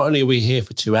you. Not only are we here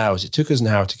for 2 hours, it took us an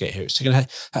hour to get here.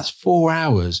 That's 4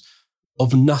 hours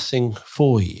of nothing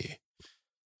for you.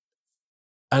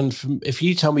 And if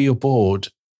you tell me you're bored,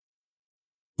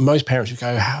 most parents would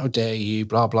go, how dare you,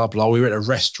 blah, blah, blah. We were at a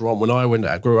restaurant when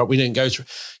I grew up, we didn't go through.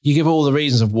 You give all the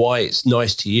reasons of why it's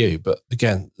nice to you. But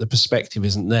again, the perspective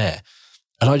isn't there.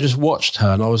 And I just watched her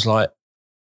and I was like,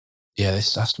 yeah,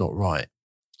 that's not right.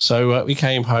 So we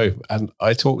came home and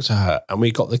I talked to her and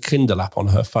we got the Kindle app on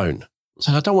her phone. I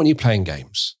said, I don't want you playing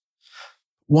games.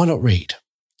 Why not read?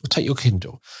 We'll take your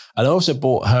Kindle. And I also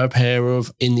bought her a pair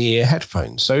of in-the-ear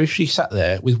headphones. So if she sat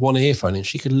there with one earphone and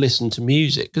she could listen to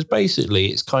music, because basically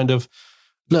it's kind of,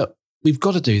 look, we've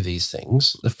got to do these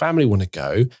things. The family want to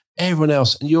go, everyone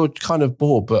else, and you're kind of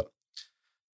bored, but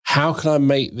how can I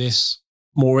make this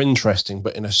more interesting,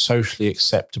 but in a socially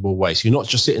acceptable way? So you're not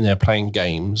just sitting there playing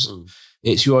games.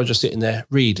 It's you are just sitting there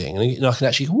reading. And I can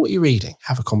actually go, what are you reading?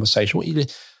 Have a conversation.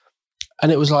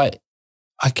 And it was like,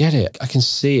 I get it. I can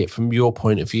see it from your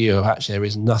point of view of actually there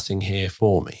is nothing here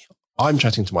for me. I'm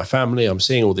chatting to my family. I'm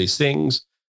seeing all these things.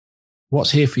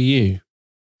 What's here for you?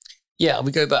 Yeah,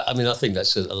 we go back. I mean, I think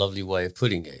that's a lovely way of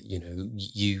putting it. You know,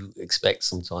 you expect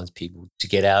sometimes people to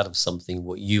get out of something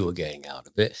what you are getting out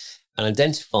of it, and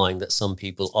identifying that some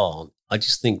people aren't. I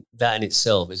just think that in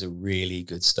itself is a really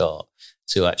good start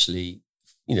to actually,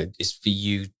 you know, it's for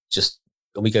you just,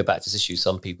 when we go back to this issue,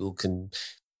 some people can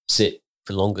sit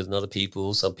for longer than other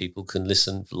people. Some people can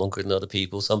listen for longer than other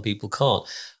people. Some people can't.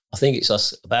 I think it's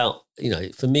just about, you know,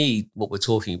 for me, what we're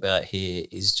talking about here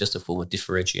is just a form of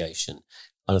differentiation.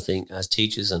 And I think as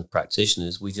teachers and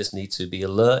practitioners, we just need to be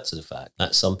alert to the fact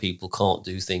that some people can't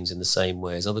do things in the same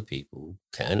way as other people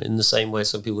can. In the same way,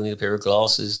 some people need a pair of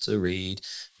glasses to read,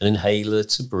 an inhaler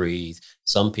to breathe.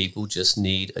 Some people just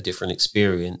need a different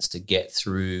experience to get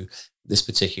through this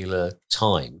particular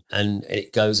time. And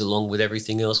it goes along with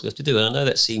everything else we have to do. And I know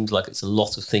that seems like it's a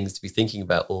lot of things to be thinking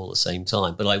about all at the same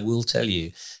time, but I will tell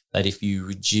you that if you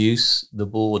reduce the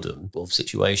boredom of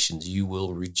situations, you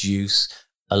will reduce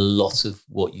a lot of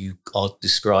what you are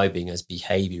describing as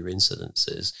behavior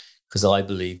incidences, because I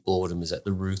believe boredom is at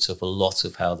the root of a lot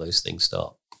of how those things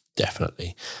start.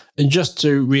 Definitely. And just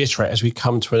to reiterate as we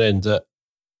come to an end, that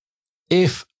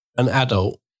if an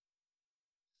adult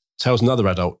tells another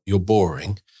adult you're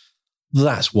boring,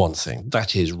 that's one thing.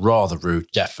 That is rather rude.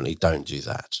 Definitely don't do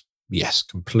that. Yes,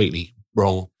 completely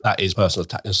wrong. That is personal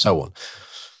attack and so on.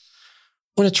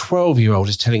 When a 12-year-old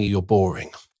is telling you you're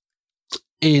boring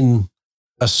in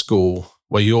a school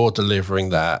where you're delivering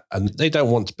that, and they don't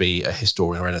want to be a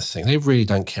historian or anything, they really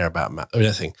don't care about math or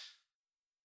anything,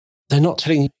 they're not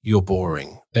telling you you're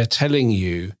boring. They're telling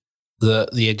you that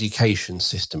the education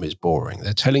system is boring.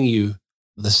 They're telling you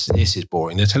this is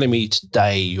boring. They're telling me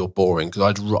today you're boring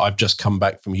because I've just come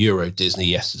back from Euro Disney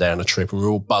yesterday on a trip and we're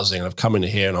all buzzing and I've come in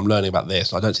here and I'm learning about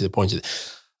this. And I don't see the point of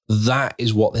it. That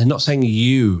is what they're not saying.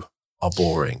 You are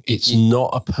boring. It's not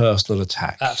a personal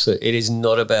attack. Absolutely. It is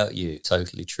not about you.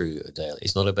 Totally true, Dale.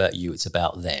 It's not about you. It's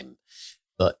about them.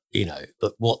 But, you know,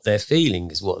 but what they're feeling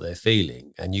is what they're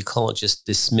feeling. And you can't just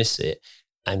dismiss it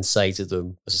and say to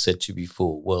them, as I said to you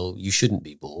before, well, you shouldn't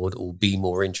be bored or be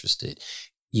more interested.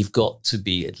 You've got to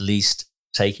be at least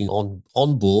taking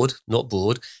on board, not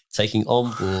bored, taking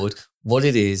on board what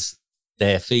it is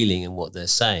they're feeling and what they're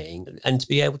saying, and to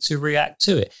be able to react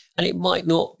to it. And it might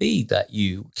not be that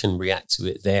you can react to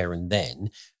it there and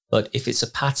then, but if it's a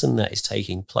pattern that is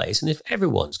taking place, and if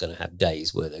everyone's going to have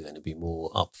days where they're going to be more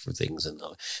up for things than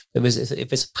others,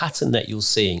 if it's a pattern that you're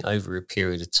seeing over a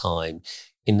period of time,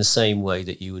 in the same way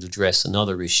that you would address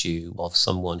another issue of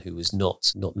someone who is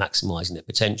not maximizing their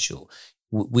potential,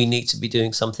 we need to be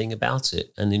doing something about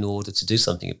it. And in order to do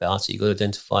something about it, you've got to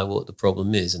identify what the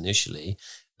problem is initially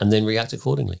and then react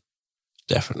accordingly.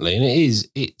 Definitely. And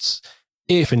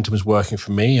if Fintan was working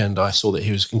for me and I saw that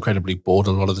he was incredibly bored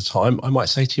a lot of the time, I might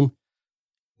say to him,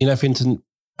 you know, Fintan,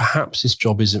 perhaps this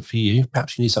job isn't for you.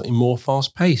 Perhaps you need something more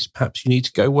fast paced. Perhaps you need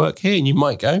to go work here. And you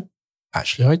might go,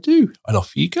 actually, I do. And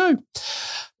off you go.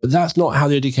 But that's not how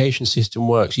the education system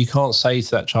works. You can't say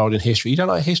to that child in history, you don't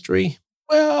like history?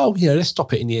 Well, you know, let's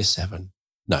stop it in year 7.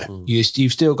 No,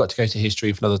 you've still got to go to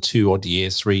history for another 2 odd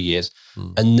years, 3 years,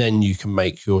 and then you can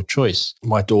make your choice.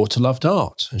 My daughter loved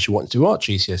art and she wanted to do art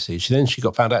GCSE. She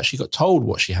found out she got told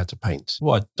what she had to paint.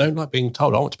 Well, I don't like being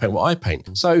told. I want to paint what I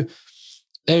paint. So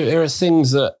there are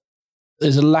things that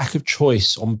there's a lack of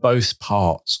choice on both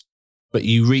parts, but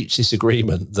you reach this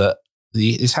agreement that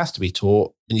this has to be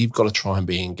taught and you've got to try and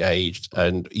be engaged,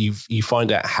 and you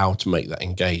find out how to make that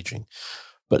engaging.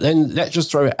 But then let's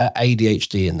just throw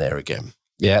ADHD in there again.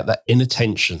 Yeah, that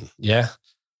inattention. Yeah,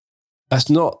 that's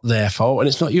not their fault and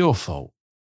it's not your fault.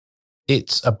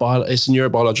 It's a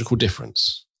neurobiological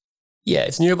difference. Yeah,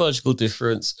 it's a neurobiological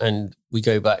difference. And we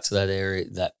go back to that area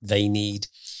that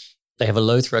they have a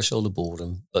low threshold of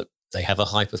boredom, but they have a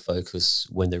hyper focus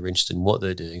when they're interested in what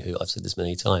they're doing. I've said this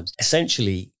many times.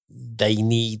 Essentially, they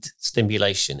need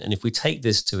stimulation. And if we take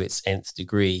this to its nth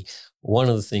degree, one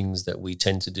of the things that we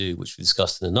tend to do, which we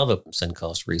discussed in another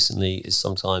Zencast recently, is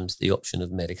sometimes the option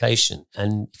of medication.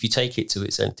 And if you take it to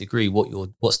its nth degree,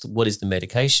 what is the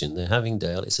medication they're having,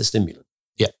 Dale? It's a stimulant.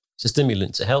 Yeah. It's a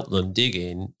stimulant to help them dig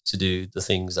in to do the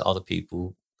things that other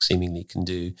people seemingly can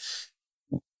do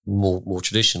more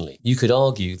traditionally. You could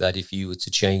argue that if you were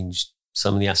to change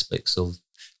some of the aspects of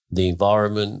the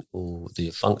environment or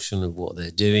the function of what they're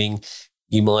doing,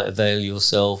 you might avail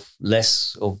yourself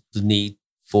less of the need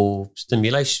for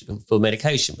stimulation, for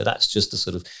medication. But that's just a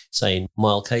sort of saying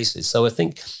mild cases. So I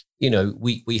think,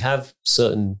 we have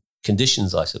certain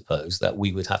conditions, I suppose, that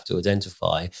we would have to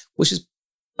identify, which is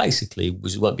basically,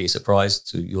 which won't be a surprise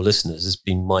to your listeners, has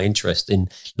been my interest in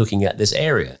looking at this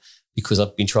area. Because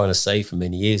I've been trying to say for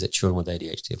many years that children with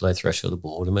ADHD have low threshold of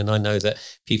boredom. And I know that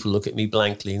people look at me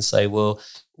blankly and say, well,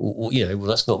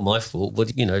 that's not my fault,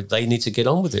 but, they need to get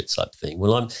on with it type thing.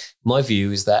 Well, my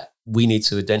view is that we need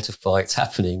to identify it's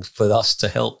happening for us to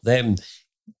help them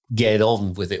get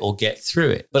on with it or get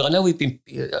through it. But I know I just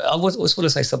want to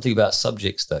say something about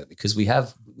subjects though, because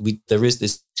there is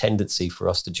this tendency for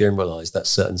us to generalize that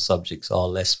certain subjects are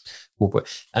less.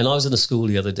 And I was in a school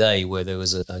the other day where there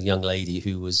was a young lady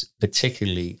who was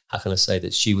particularly, how can I say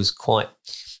that she was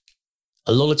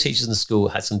a lot of teachers in the school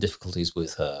had some difficulties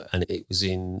with her, and it was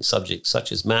in subjects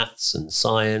such as maths and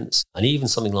science, and even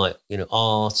something like,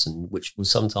 art, and which would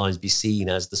sometimes be seen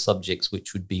as the subjects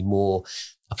which would be more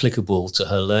applicable to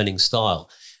her learning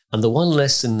style. And the one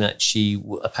lesson that she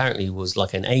apparently was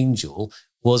like an angel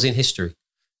was in history.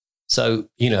 So,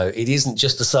 it isn't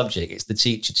just the subject, it's the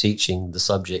teacher teaching the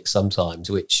subject sometimes,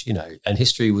 which, and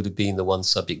history would have been the one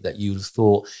subject that you'd have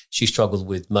thought she struggled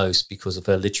with most because of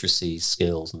her literacy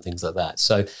skills and things like that.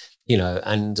 So,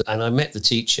 and I met the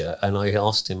teacher and I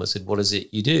asked him, I said, what is it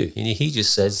you do? And he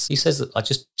says that I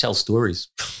just tell stories.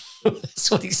 That's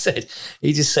what he said.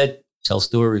 He just said, tell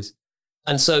stories.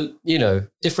 And so,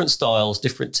 different styles,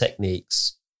 different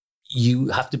techniques, you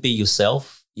have to be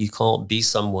yourself. You can't be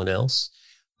someone else.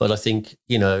 But I think,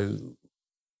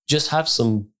 just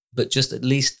at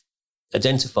least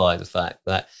identify the fact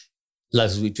that,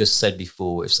 as we just said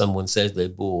before, if someone says they're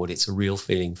bored, it's a real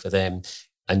feeling for them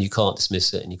and you can't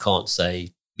dismiss it and you can't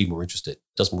say, be more interested. It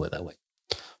doesn't work that way.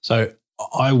 So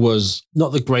I was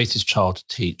not the greatest child to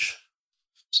teach.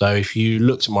 So if you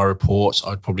looked at my reports,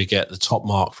 I'd probably get the top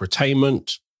mark for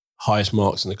attainment, highest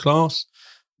marks in the class.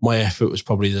 My effort was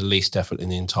probably the least effort in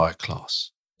the entire class.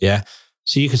 Yeah.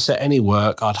 So you could set any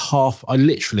work. I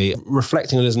literally,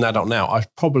 reflecting on it as an adult now,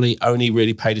 I've probably only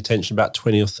really paid attention about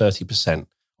 20 or 30%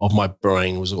 of my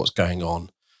brain was what's going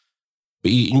on.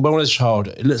 But when I was a child,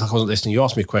 it looks like I wasn't listening. You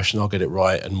ask me a question, I'll get it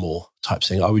right and more type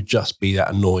thing. I would just be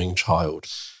that annoying child.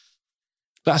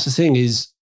 That's the thing is,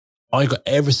 I got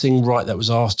everything right that was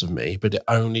asked of me, but it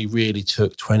only really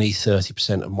took 20,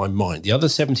 30% of my mind. The other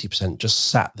 70%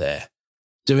 just sat there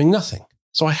doing nothing.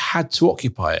 So I had to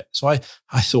occupy it. So I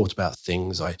thought about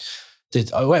things. I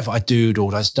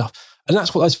doodled, I stuff. And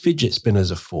that's what those fidget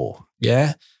spinners are for.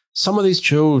 Yeah. Some of these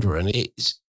children,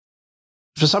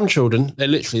 for some children, they're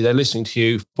listening to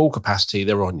you, full capacity,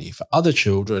 they're on you. For other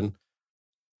children,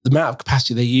 the amount of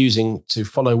capacity they're using to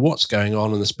follow what's going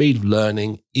on and the speed of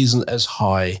learning isn't as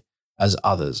high as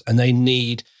others. And they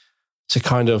need to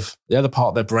the other part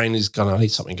of their brain is going, I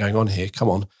need something going on here. Come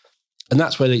on. And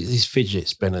that's where these fidget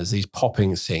spinners, these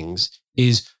popping things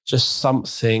is just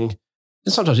something.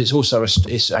 And sometimes it's also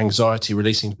it's anxiety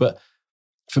releasing. But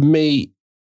for me,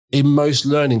 in most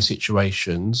learning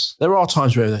situations, there are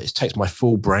times where it takes my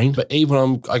full brain. But even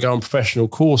when I go on professional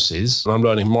courses and I'm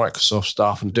learning Microsoft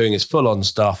stuff and doing this full-on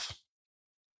stuff,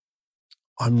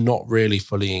 I'm not really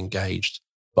fully engaged,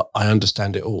 but I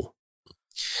understand it all.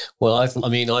 Well, I've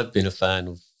been a fan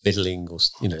of fiddling or,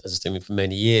 as a stimulant for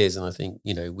many years. And I think,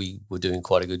 we were doing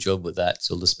quite a good job with that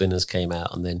till the spinners came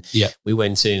out. And then we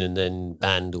went in and then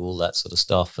banned all that sort of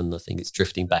stuff. And I think it's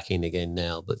drifting back in again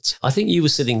now. But I think you were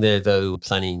sitting there, though,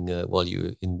 planning, while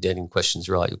you were getting questions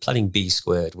right, you were planning B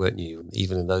squared, weren't you?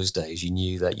 Even in those days, you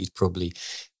knew that you'd probably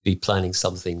be planning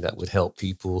something that would help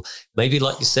people, maybe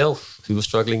like yourself, who were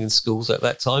struggling in schools at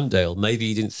that time, Dale. Maybe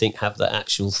you didn't have that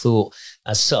actual thought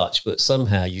as such, but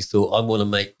somehow you thought, I want to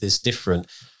make this different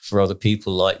for other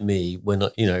people like me when,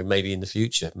 maybe in the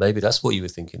future. Maybe that's what you were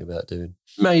thinking about doing.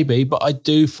 Maybe, but I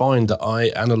do find that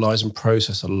I analyse and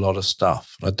process a lot of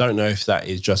stuff. I don't know if that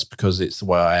is just because it's the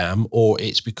way I am, or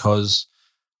it's because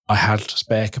I had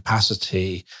spare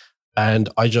capacity, and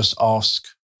I just ask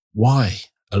why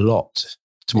a lot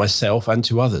to myself and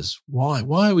to others. Why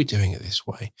are we doing it this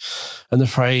way? And the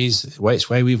phrase, well, it's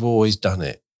the way we've always done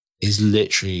it, is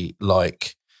literally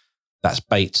like, that's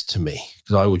bait to me.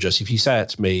 Because I will just, if you say it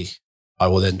to me, I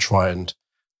will then try and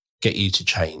get you to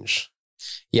change.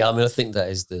 Yeah, I mean, I think that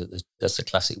is that's a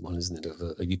classic one, isn't it?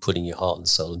 Of you putting your heart and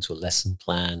soul into a lesson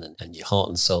plan and your heart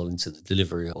and soul into the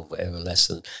delivery of whatever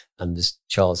lesson. And this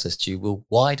child says to you, well,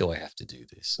 why do I have to do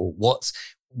this? Or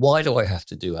why do I have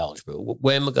to do algebra?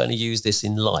 Where am I going to use this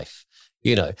in life?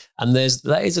 And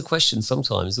that is a question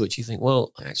sometimes which you think,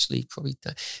 well, actually probably,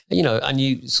 and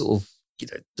you sort of,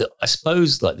 I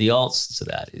suppose like the answer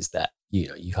to that is that,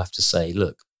 you have to say,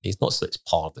 look, it's not so it's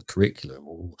part of the curriculum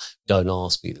or don't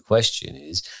ask me the question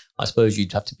is, I suppose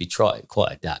you'd have to be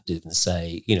quite adaptive and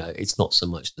say, it's not so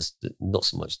much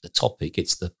the topic,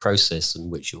 it's the process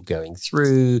in which you're going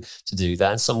through to do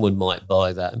that. And someone might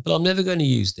buy that, but I'm never going to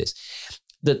use this.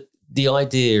 The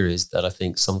idea is that I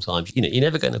think sometimes, you're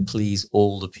never going to please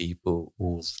all the people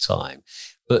all the time.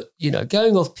 But,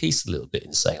 going off piece a little bit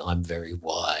and saying, I'm very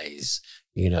wise,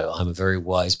 I'm a very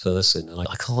wise person and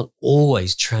I can't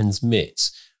always transmit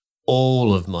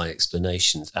all of my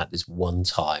explanations at this one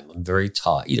time. I'm very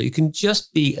tired. You can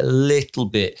just be a little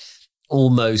bit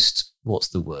almost, what's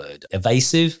the word,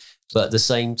 evasive, but at the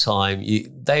same time,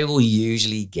 they will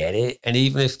usually get it. And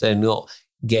even if they're not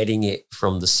getting it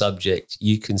from the subject,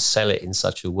 you can sell it in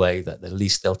such a way that at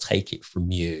least they'll take it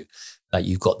from you, that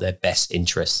you've got their best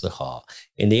interests at heart.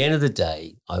 In the end of the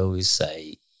day, I always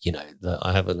say, that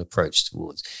I have an approach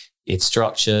towards its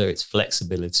structure, its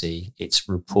flexibility, its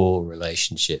rapport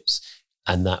relationships,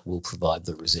 and that will provide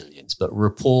the resilience. But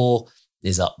rapport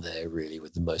is up there really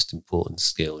with the most important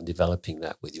skill, and developing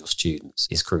that with your students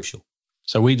is crucial.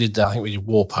 So we did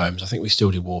war poems. I think we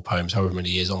still do war poems, however many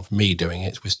years on from me doing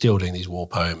it. We're still doing these war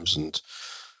poems and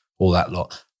all that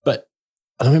lot. But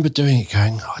I remember doing it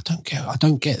going, I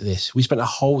don't get this. We spent a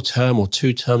whole term or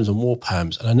 2 terms on war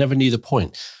poems and I never knew the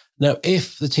point. Now,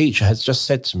 if the teacher had just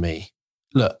said to me,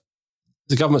 look,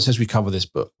 the government says we cover this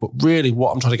book, but really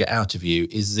what I'm trying to get out of you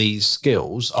is these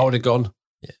skills, I would have gone,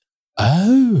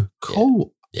 oh,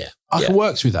 cool. Yeah. I can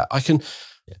work through that. I can...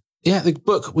 Yeah, the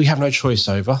book we have no choice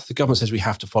over. The government says we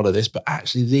have to follow this, but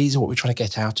actually these are what we're trying to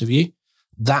get out of you.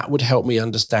 That would help me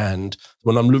understand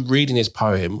when I'm reading this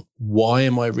poem, why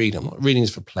am I reading? I'm not reading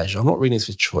this for pleasure. I'm not reading this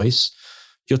for choice.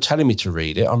 You're telling me to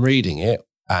read it. I'm reading it.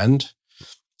 And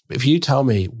if you tell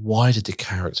me, why did the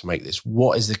character make this?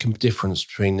 What is the difference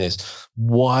between this?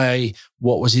 Why?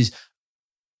 What was his...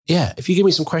 Yeah, if you give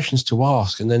me some questions to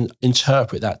ask and then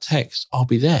interpret that text, I'll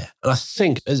be there. And I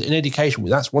think as in education,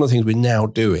 that's one of the things we're now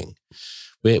doing.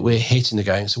 We're hitting the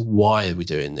going, so why are we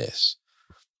doing this?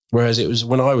 Whereas it was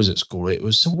when I was at school, it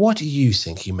was, so what do you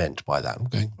think he meant by that? I'm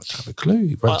going, I don't have a clue.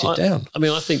 He wrote it down. I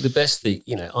mean, I think the best thing,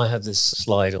 I have this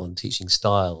slide on teaching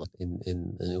style in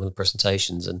one of the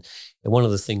presentations. And one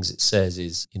of the things it says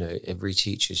is, every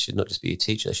teacher should not just be a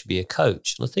teacher, they should be a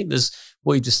coach. And I think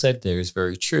what you just said there is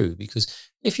very true, because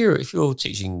if you're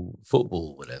teaching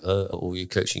football, whatever, or you're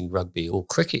coaching rugby or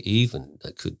cricket even,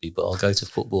 that could be, but I'll go to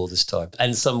football this time.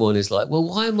 And someone is like, well,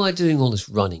 why am I doing all this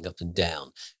running up and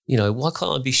down? Why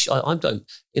can't I be,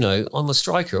 I'm a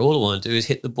striker. All I want to do is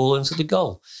hit the ball into the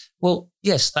goal. Well,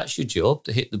 yes, that's your job,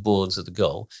 to hit the ball into the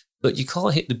goal, but you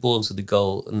can't hit the ball into the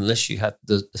goal unless you have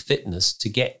the fitness to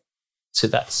get to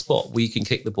that spot where you can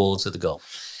kick the ball into the goal.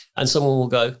 And someone will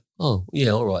go, oh,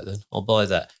 yeah, all right then, I'll buy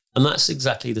that. And that's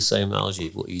exactly the same analogy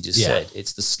of what you just said.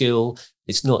 It's the skill.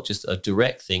 It's not just a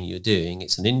direct thing you're doing.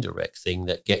 It's an indirect thing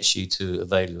that gets you to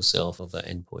avail yourself of that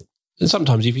endpoint. And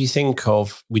sometimes if you think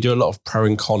of, we do a lot of pro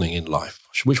and conning in life.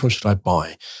 Which one should I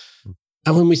buy?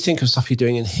 And when we think of stuff you're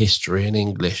doing in history and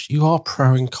English, you are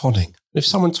pro and conning. If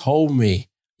someone told me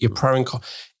you're pro and con,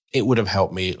 it would have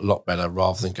helped me a lot better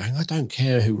rather than going, I don't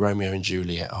care who Romeo and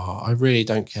Juliet are. I really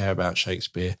don't care about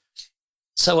Shakespeare.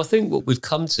 So I think what we've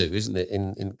come to, isn't it,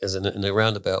 in a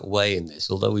roundabout way in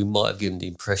this, although we might have given the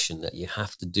impression that you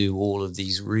have to do all of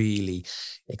these really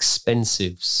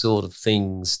expensive sort of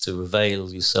things to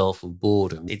avail yourself of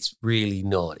boredom, it's really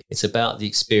not. It's about the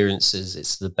experiences.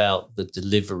 It's about the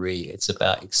delivery. It's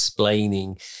about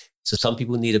explaining. So some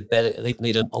people need they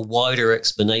need a wider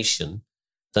explanation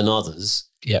than others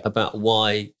about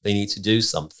why they need to do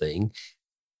something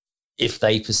if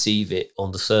they perceive it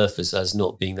on the surface as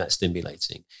not being that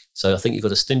stimulating. So I think you've got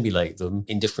to stimulate them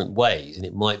in different ways. And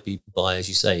it might be by, as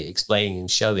you say, explaining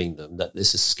and showing them that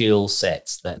there's a skill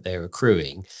sets that they're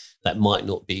accruing that might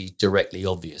not be directly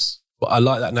obvious. But I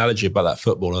like that analogy about that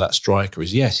footballer, that striker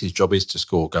is, yes, his job is to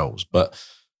score goals. But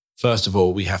first of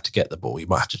all, we have to get the ball. You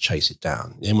might have to chase it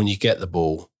down. And when you get the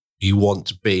ball, you want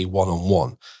to be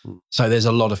one-on-one. So there's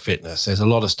a lot of fitness. There's a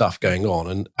lot of stuff going on.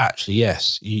 And actually,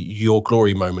 yes, your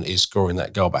glory moment is scoring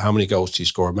that goal. But how many goals do you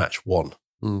score a match? One.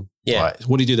 Yeah. Right.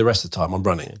 What do you do the rest of the time? I'm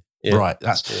running. Yeah. Right.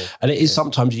 And it is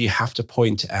sometimes you have to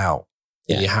point it out.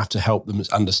 Yeah. And you have to help them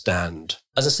understand.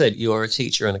 As I said, you are a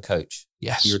teacher and a coach.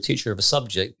 Yes. You're a teacher of a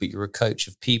subject, but you're a coach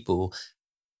of people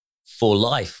for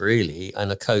life, really,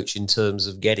 and a coach in terms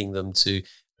of getting them to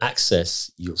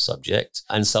access your subject.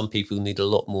 And some people need a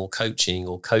lot more coaching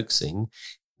or coaxing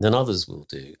than others will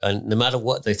do. And no matter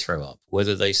what they throw up,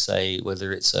 whether it's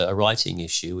a writing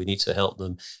issue, we need to help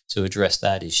them to address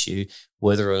that issue.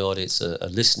 Whether or not it's a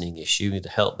listening issue, we need to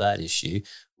help that issue.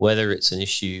 Whether it's an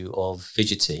issue of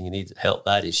fidgeting, you need to help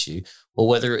that issue. Or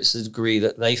whether it's a degree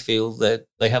that they feel that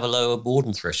they have a lower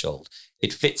boredom threshold.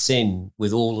 It fits in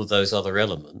with all of those other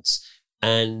elements.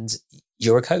 And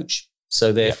you're a coach.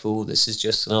 So therefore, this is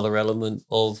just another element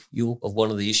of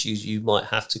one of the issues you might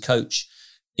have to coach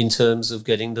in terms of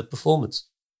getting the performance.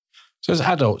 So as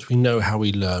adults, we know how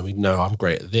we learn. We know I'm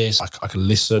great at this. I can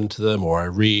listen to them, or I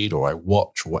read, or I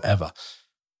watch, or whatever.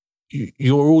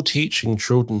 You're all teaching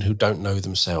children who don't know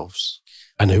themselves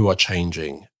and who are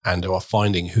changing and who are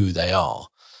finding who they are.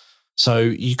 So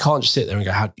you can't just sit there and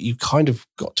go, you kind of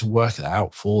got to work it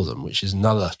out for them, which is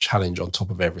another challenge on top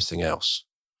of everything else.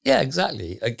 Yeah,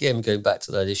 exactly. Again, going back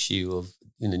to that issue of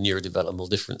neurodevelopmental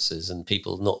differences and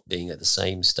people not being at the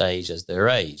same stage as their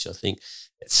age, I think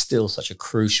it's still such a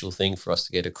crucial thing for us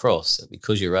to get across that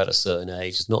because you're at a certain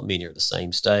age does not mean you're at the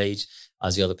same stage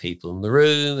as the other people in the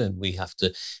room, and we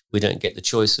don't get the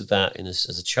choice of that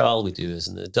as a child, we do as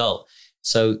an adult.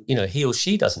 So, he or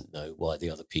she doesn't know why the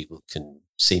other people can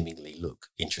seemingly look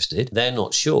interested. They're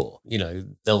not sure.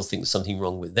 They'll think there's something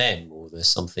wrong with them, or there's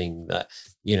something that,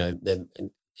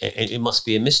 it must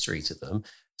be a mystery to them.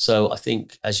 So I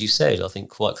think, as you said,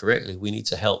 quite correctly, we need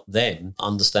to help them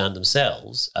understand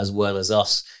themselves as well as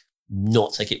us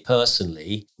not take it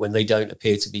personally when they don't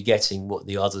appear to be getting what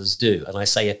the others do. And I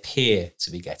say appear to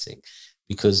be getting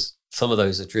because some of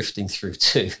those are drifting through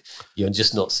too. You're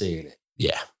just not seeing it.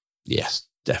 Yeah. Yes,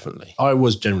 definitely. I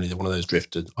was generally one of those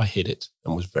drifters. I hid it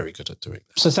and was very good at doing it.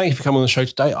 So thank you for coming on the show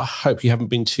today. I hope you haven't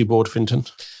been too bored, Fintan.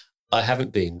 I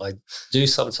haven't been. I do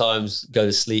sometimes go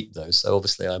to sleep though, so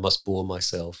obviously I must bore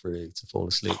myself really to fall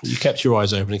asleep. You kept your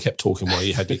eyes open and kept talking while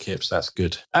you had your kips. That's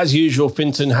good. As usual,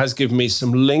 Fintan has given me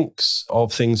some links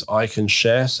of things I can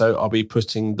share, so I'll be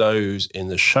putting those in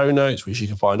the show notes, which you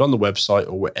can find on the website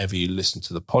or wherever you listen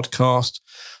to the podcast.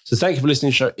 So thank you for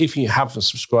listening to the show. If you haven't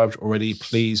subscribed already,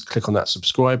 please click on that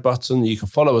subscribe button. You can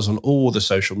follow us on all the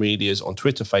social medias, on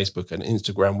Twitter, Facebook, and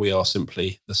Instagram. We are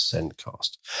simply the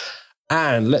Sendcast.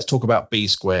 And let's talk about B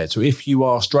squared. So if you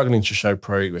are struggling to show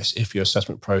progress, if your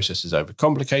assessment process is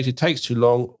overcomplicated, takes too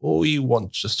long, or you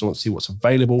want to see what's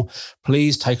available,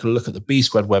 please take a look at the B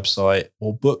squared website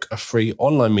or book a free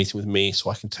online meeting with me so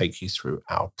I can take you through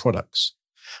our products.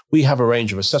 We have a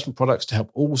range of assessment products to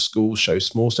help all schools show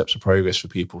small steps of progress for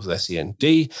pupils with SEND.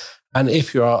 And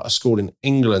if you are a school in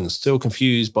England still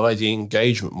confused by the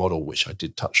engagement model, which I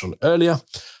did touch on earlier,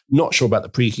 not sure about the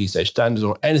pre-key stage standards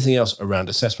or anything else around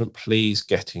assessment, please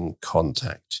get in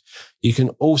contact. You can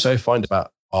also find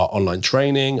about our online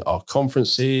training, our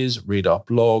conferences, read our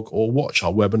blog, or watch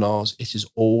our webinars. It is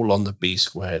all on the B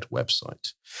Squared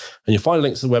website. And you'll find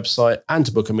links to the website and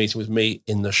to book a meeting with me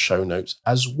in the show notes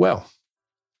as well.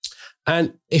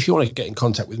 And if you want to get in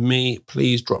contact with me,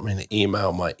 please drop me an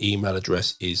email. My email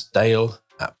address is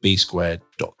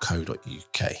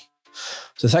dale@bsquared.co.uk.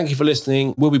 So thank you for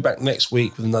listening. We'll be back next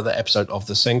week with another episode of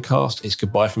the Sendcast. It's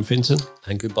goodbye from Fintan.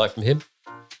 And goodbye from him.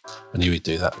 I knew we'd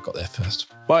do that. I got there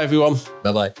first. Bye, everyone.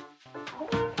 Bye-bye.